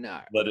no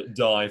let it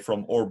die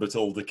from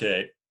orbital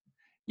decay.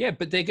 Yeah,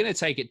 but they're going to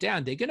take it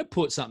down. They're going to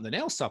put something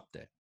else up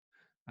there.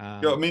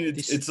 I mean,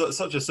 it's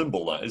such a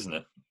symbol, that, isn't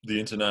it? The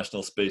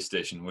International Space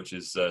Station, which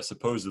is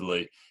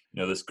supposedly,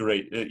 this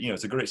great,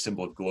 it's a great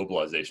symbol of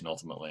globalization.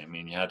 Ultimately, I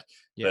mean, you had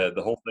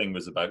the whole thing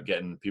was about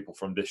getting people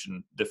from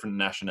different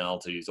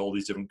nationalities, all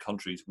these different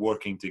countries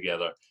working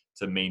together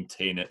to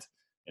maintain it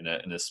in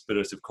a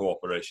spirit of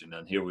cooperation.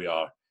 And here we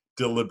are,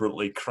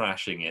 deliberately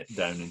crashing it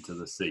down into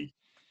the sea.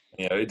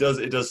 It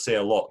does say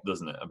a lot,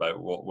 doesn't it, about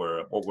what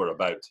we're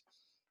about.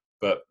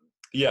 But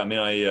yeah, I mean,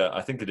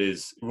 I think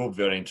it will be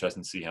very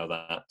interesting to see how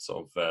that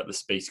sort of the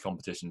space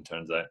competition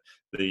turns out.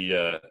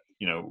 You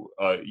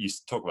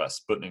talk about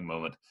a Sputnik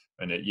moment,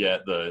 and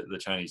the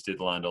Chinese did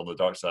land on the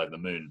dark side of the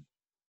moon.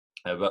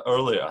 But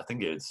earlier, I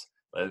think it's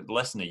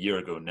less than a year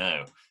ago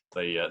now,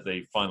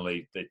 they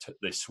finally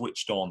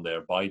switched on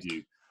their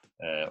Baidu.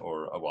 I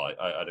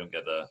don't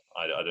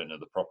know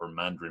the proper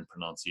Mandarin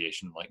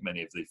pronunciation, like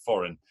many of the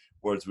foreign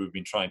words we've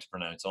been trying to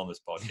pronounce on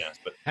this podcast,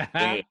 but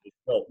it's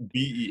called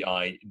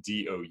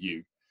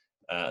BEIDOU.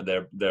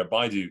 Their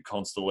Baidu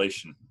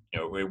constellation,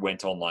 it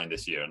went online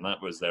this year, and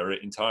that was their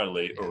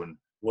entirely own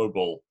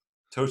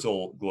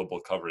total global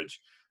coverage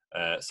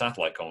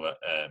satellite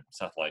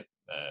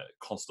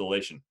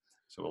constellation.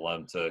 So allow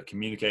them to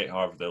communicate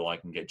however they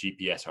like and get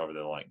GPS however they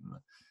like. And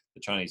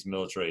the Chinese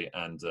military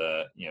and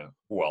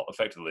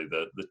effectively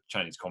the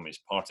Chinese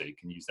Communist Party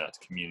can use that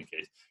to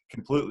communicate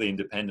completely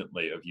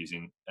independently of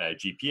using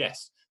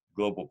GPS,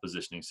 global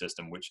positioning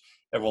system, which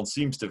everyone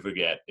seems to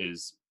forget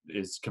is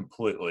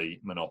completely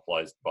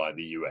monopolized by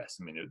the US.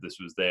 I mean, this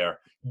was their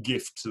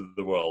gift to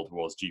the world,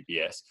 was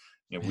GPS.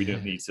 We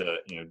don't need to,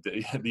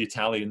 the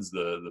Italians,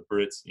 the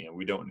Brits,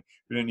 we don't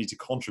need to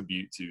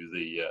contribute to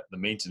the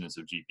maintenance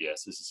of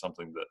GPS. This is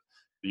something that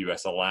the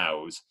US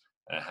allows,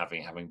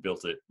 having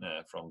built it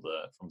from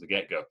the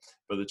get-go.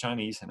 But the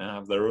Chinese now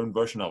have their own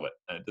version of it,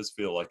 and it does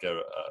feel like a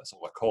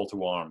sort of a call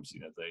to arms.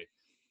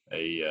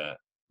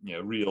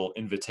 Real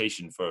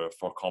invitation for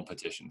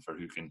competition, for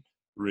who can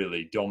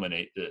really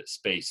dominate the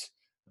space,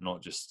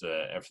 not just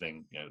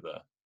everything.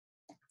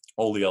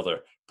 All the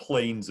other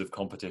planes of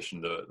competition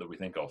that we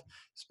think of.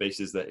 Space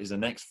is the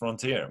next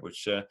frontier,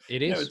 which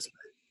it is.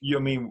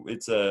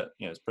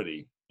 It's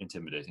pretty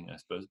intimidating, I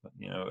suppose, but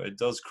it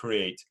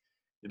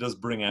does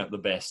bring out the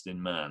best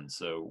in man.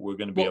 So we're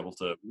going to be able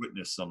to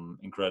witness some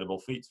incredible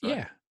feats. Right?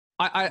 Yeah.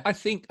 I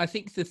think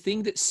the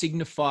thing that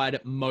signified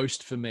it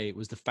most for me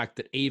was the fact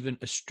that even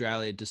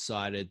Australia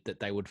decided that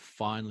they would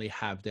finally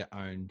have their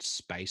own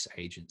space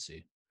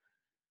agency.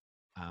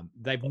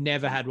 They've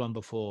never had one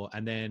before,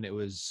 and then it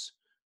was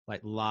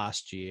like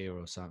last year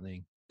or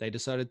something, they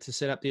decided to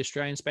set up the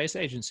Australian Space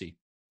Agency.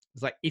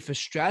 It's like, if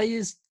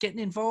Australia's getting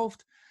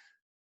involved,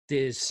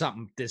 there's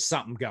something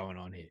going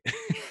on here.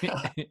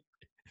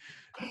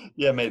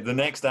 Yeah, mate. The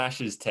next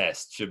Ashes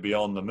test should be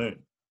on the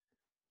moon.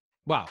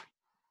 Wow,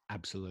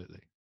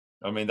 absolutely.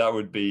 I mean, that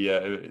would be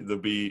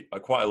there'd be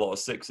quite a lot of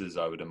sixes,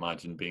 I would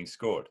imagine, being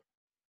scored.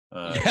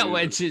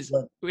 They'll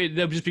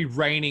just be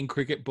raining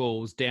cricket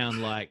balls down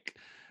like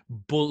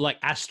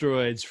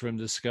asteroids from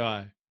the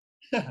sky.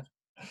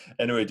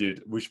 Anyway,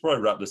 dude, we should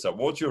probably wrap this up.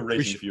 What's your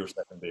rating for your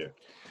second beer?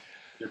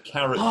 Your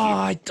carrot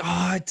juice.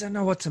 I don't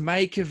know what to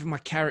make of my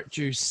carrot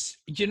juice.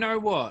 You know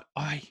what?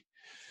 I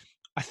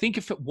think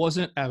if it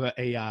wasn't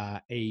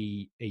a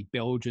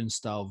Belgian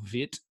style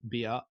Vit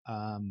beer,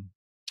 I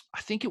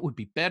think it would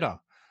be better.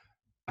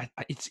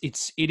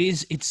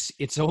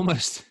 It's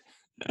almost.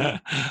 I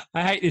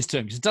hate this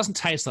term because it doesn't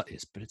taste like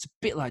this, but it's a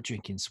bit like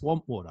drinking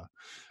swamp water.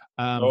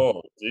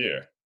 Oh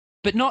dear.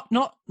 But not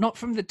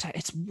from the taste.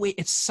 It's weird.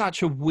 It's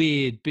such a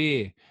weird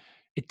beer.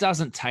 It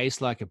doesn't taste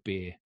like a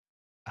beer.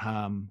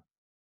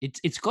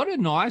 It's got a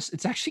nice.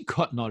 It's actually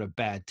got not a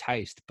bad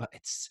taste, but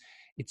it's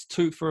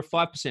too, for a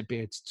 5%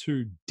 beer. It's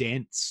too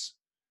dense.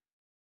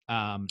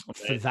 For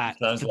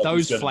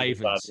those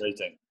flavors.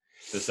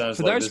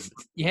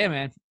 Yeah,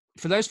 man.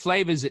 For those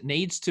flavors, it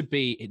needs to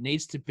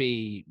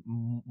be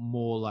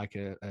more like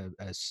oh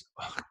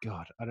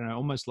God, I don't know,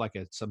 almost like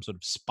some sort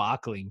of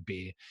sparkling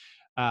beer.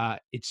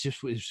 It's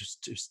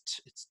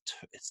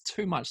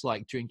too much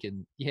like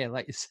drinking,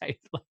 like you say,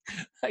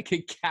 like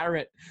a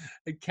carrot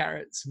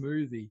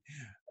smoothie.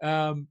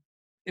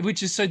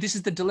 Which is, so this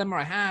is the dilemma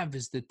I have,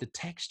 is that the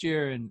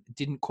texture and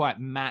didn't quite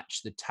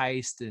match the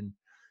taste and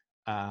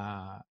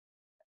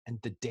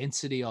the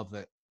density of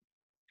it.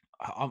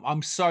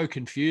 I'm so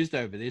confused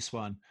over this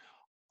one.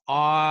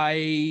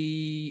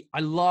 I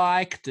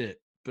liked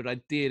it, but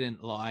I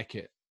didn't like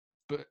it.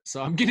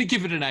 So I'm going to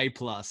give it an A+.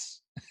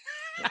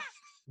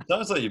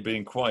 Sounds like you're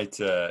being quite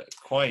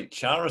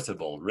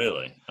charitable,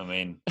 really. I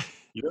mean,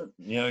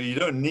 you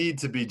don't need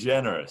to be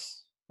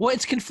generous. Well,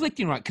 it's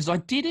conflicting, right? Because I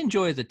did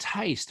enjoy the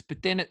taste,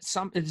 but then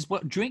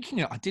drinking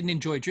it, I didn't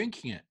enjoy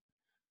drinking it.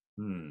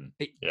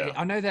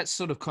 I know that's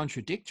sort of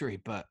contradictory,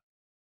 but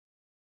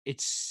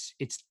it's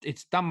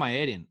done my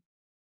head in.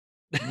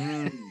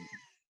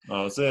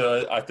 Oh,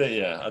 so I think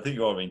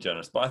you are being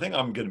generous, but I think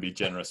I'm going to be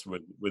generous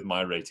with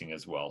my rating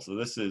as well. So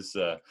this is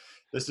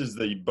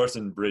the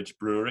Burton Bridge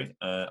Brewery.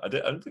 I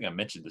don't think I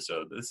mentioned this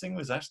earlier, but this thing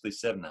was actually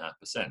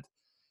 7.5%.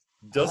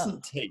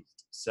 Doesn't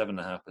taste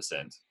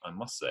 7.5%, I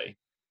must say,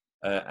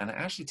 and it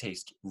actually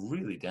tastes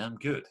really damn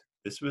good.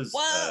 This was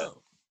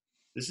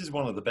this is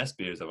one of the best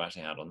beers I've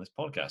actually had on this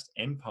podcast.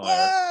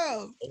 Empire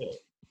Ale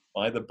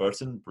by the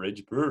Burton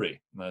Bridge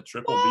Brewery,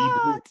 Triple B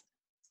Brewery.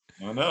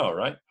 I know,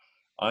 right?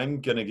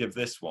 I'm going to give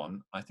this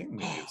one, actually,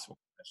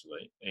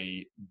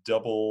 a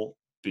double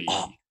B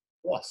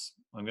plus.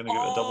 I'm going to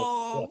give it a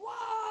double B plus.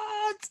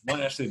 What?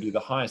 Might actually be the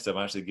highest I've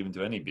actually given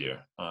to any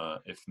beer,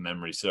 if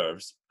memory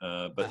serves.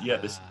 But yeah,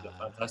 this is a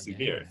fantastic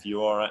beer. If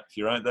you're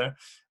out there,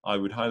 I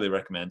would highly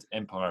recommend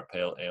Empire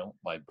Pale Ale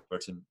by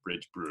Burton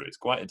Bridge Brewery. It's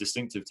quite a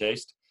distinctive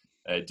taste.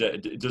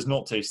 It does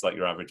not taste like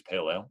your average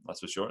pale ale, that's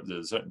for sure.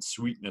 There's a certain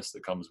sweetness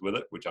that comes with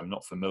it, which I'm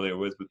not familiar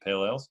with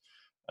pale ales.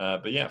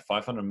 But yeah,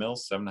 500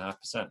 mils,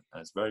 7.5%.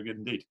 It's very good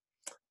indeed.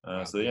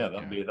 So yeah,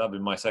 that'd be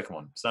my second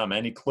one. Sam,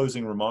 any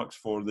closing remarks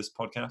for this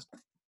podcast?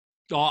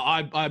 Oh,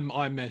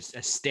 I'm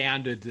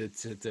astounded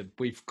that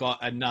we've got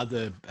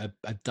another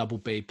a double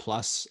B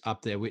plus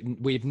up there.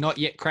 We've not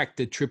yet cracked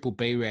the triple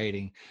B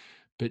rating,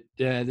 but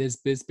there's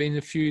been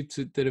a few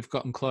that have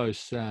gotten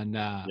close. And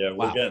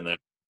we're getting there.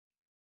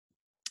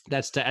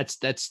 That's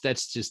just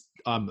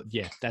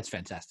that's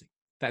fantastic.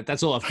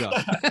 That's all I've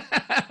got.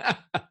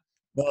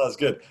 No, that's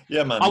good.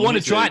 Yeah, man. I You want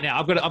need to try it now.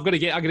 I've got to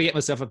get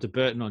myself up to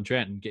Burton on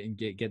Trent and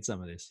get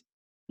some of this.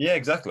 Yeah,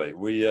 exactly.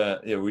 We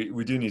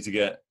do need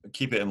to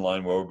keep it in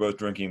line where we're both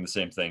drinking the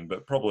same thing,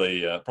 but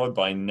probably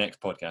by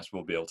next podcast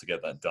we'll be able to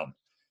get that done.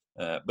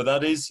 But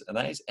that is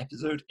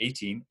episode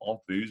 18 of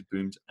Booze,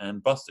 Booms,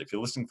 and Bust. If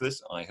you're listening to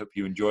this, I hope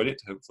you enjoyed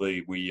it.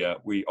 Hopefully, we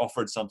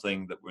offered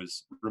something that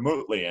was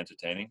remotely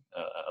entertaining,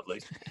 at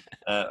least.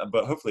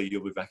 But hopefully,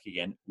 you'll be back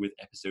again with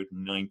episode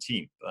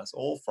 19. But that's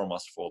all from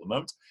us for the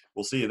moment.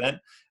 We'll see you then.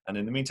 And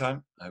in the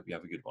meantime, I hope you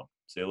have a good one.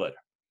 See you later.